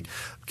that might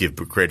give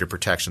greater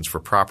protections for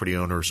property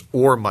owners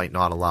or might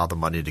not allow the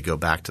money to go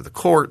back to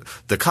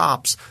the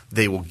cops,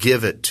 they will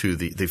give it to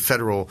the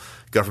federal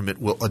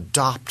government will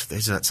adopt –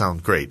 doesn't that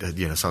sound great?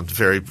 Sounds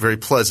very, very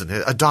pleasant.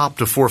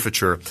 Adopt a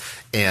forfeiture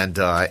and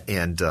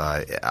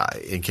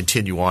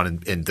continue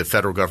on, and the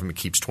federal government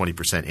keeps 20%,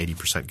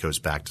 80% goes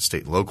back to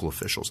state and local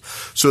officials.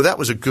 So that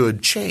was a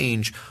good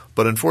change,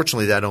 but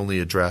unfortunately that only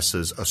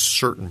addresses a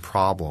certain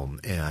problem,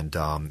 and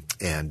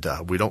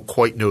we don't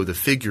quite know the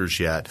figures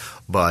yet,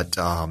 but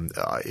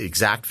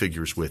exact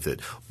figures with it.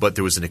 But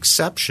there was an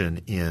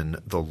exception in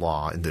the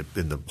law, in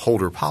the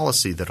Holder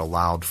policy, that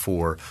allowed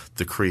for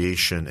the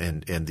creation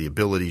and the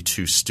ability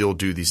to still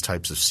do these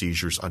types of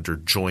seizures under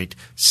joint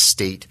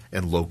state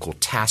and local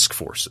task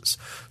forces.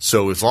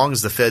 So as long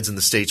as the feds and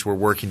the states were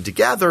working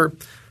together,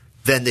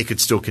 then they could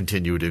still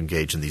continue to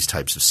engage in these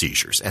types of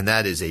seizures. And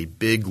that is a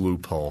big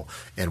loophole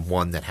and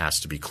one that has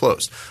to be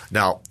closed.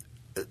 Now,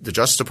 the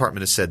Justice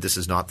Department has said this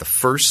is not the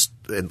first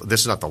and this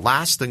is not the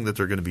last thing that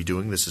they're going to be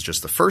doing. This is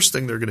just the first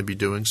thing they're going to be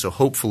doing. So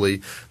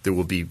hopefully there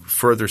will be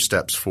further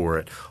steps for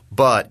it.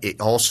 But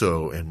it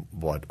also, and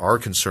what our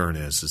concern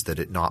is that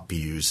it not be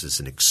used as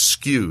an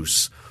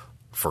excuse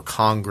for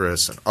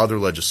Congress and other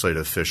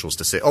legislative officials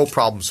to say, oh,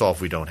 problem solved,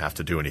 we don't have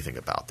to do anything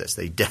about this.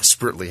 They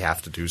desperately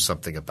have to do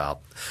something about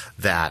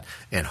that,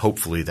 and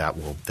hopefully that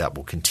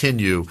will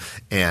continue,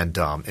 and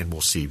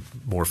we'll see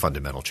more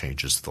fundamental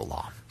changes to the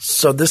law.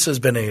 So this has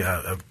been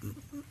a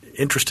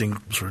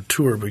interesting sort of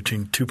tour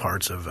between two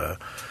parts of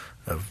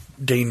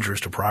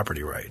dangers to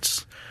property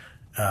rights.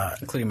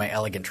 Including my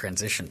elegant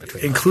transition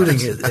between including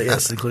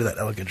that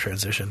elegant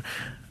transition.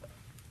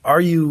 Are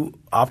you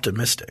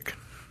optimistic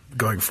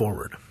going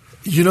forward?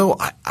 You know,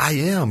 I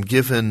am,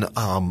 given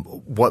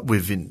what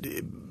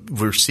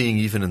we're seeing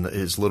even in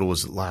as little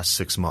as the last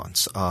 6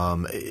 months.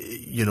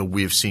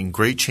 We've seen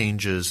great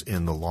changes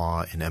in the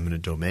law in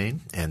eminent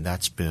domain, and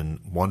that's been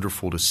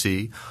wonderful to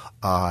see.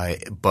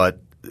 But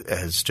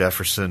as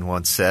Jefferson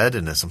once said,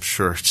 and as I'm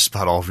sure just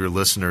about all of your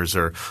listeners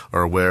are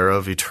aware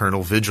of,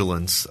 eternal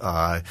vigilance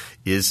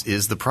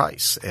is the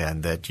price,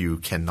 and that you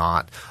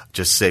cannot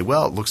just say,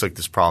 well, it looks like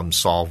this problem's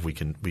solved. We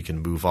can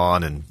move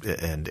on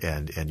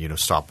and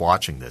stop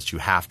watching this. You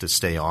have to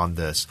stay on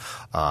this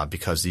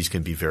because these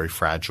can be very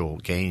fragile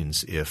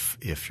gains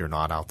if you're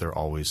not out there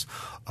always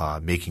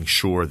making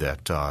sure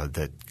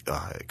that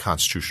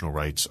constitutional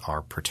rights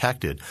are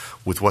protected.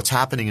 With what's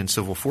happening in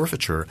civil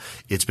forfeiture,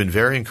 it's been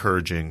very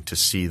encouraging to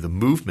see the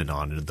movement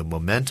on it, the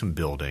momentum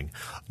building.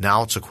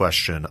 Now it's a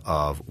question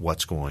of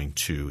what's going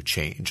to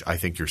change. I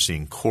think you're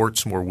seeing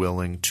courts more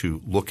willing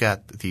to look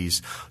at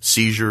these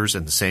seizures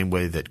in the same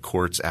way that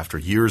courts, after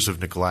years of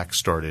neglect,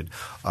 started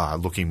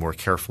looking more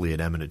carefully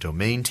at eminent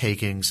domain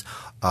takings.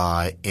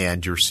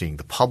 And you're seeing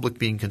the public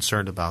being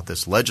concerned about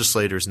this.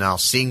 Legislators now,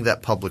 seeing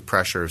that public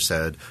pressure, have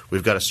said,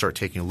 we've got to start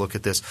taking a look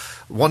at this.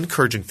 One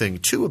encouraging thing,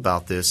 too,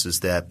 about this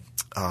is that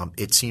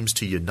it seems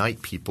to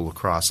unite people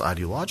across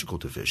ideological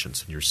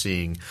divisions. And you're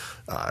seeing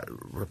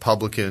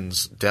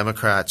Republicans,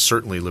 Democrats,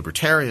 certainly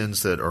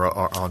libertarians that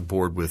are on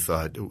board with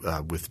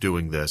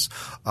doing this.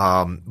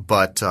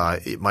 But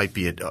it might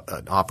be an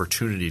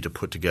opportunity to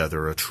put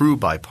together a true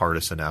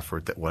bipartisan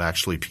effort that would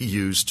actually be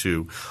used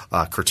to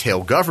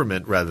curtail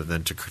government rather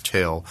than to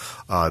curtail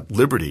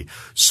liberty.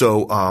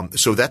 So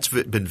that's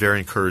been very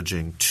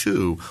encouraging,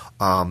 too.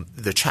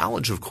 The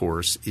challenge, of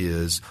course,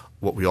 is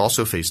what we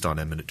also faced on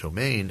eminent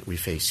domain, we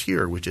face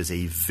here, which is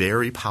a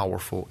very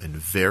powerful and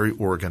very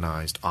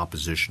organized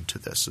opposition to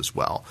this as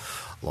well.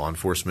 Law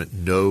enforcement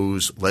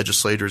knows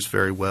legislators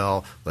very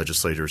well.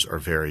 Legislators are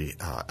very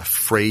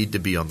afraid to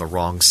be on the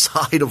wrong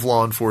side of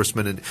law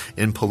enforcement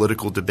in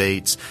political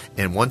debates.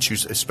 And once you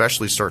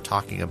especially start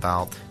talking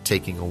about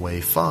taking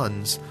away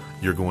funds,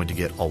 you're going to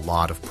get a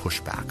lot of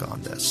pushback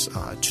on this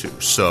too.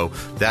 So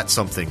that's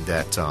something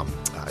that I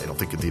don't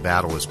think the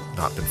battle has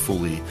not been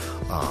fully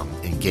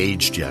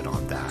engaged yet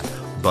on that.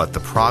 But the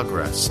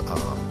progress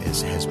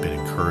has been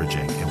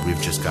encouraging, and we've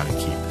just got to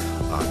keep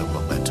the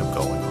momentum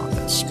going on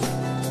this.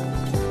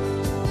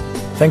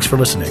 Thanks for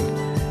listening.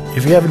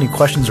 If you have any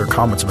questions or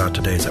comments about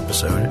today's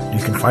episode,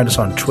 you can find us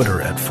on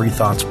Twitter at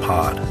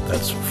FreeThoughtsPod.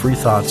 That's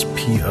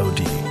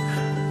FreeThoughtsPod.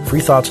 Free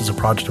Thoughts is a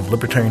project of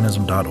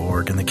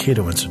Libertarianism.org and the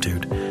Cato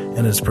Institute,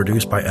 and is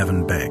produced by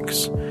Evan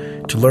Banks.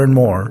 To learn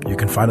more, you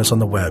can find us on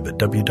the web at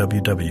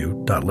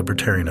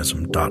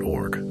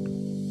www.libertarianism.org.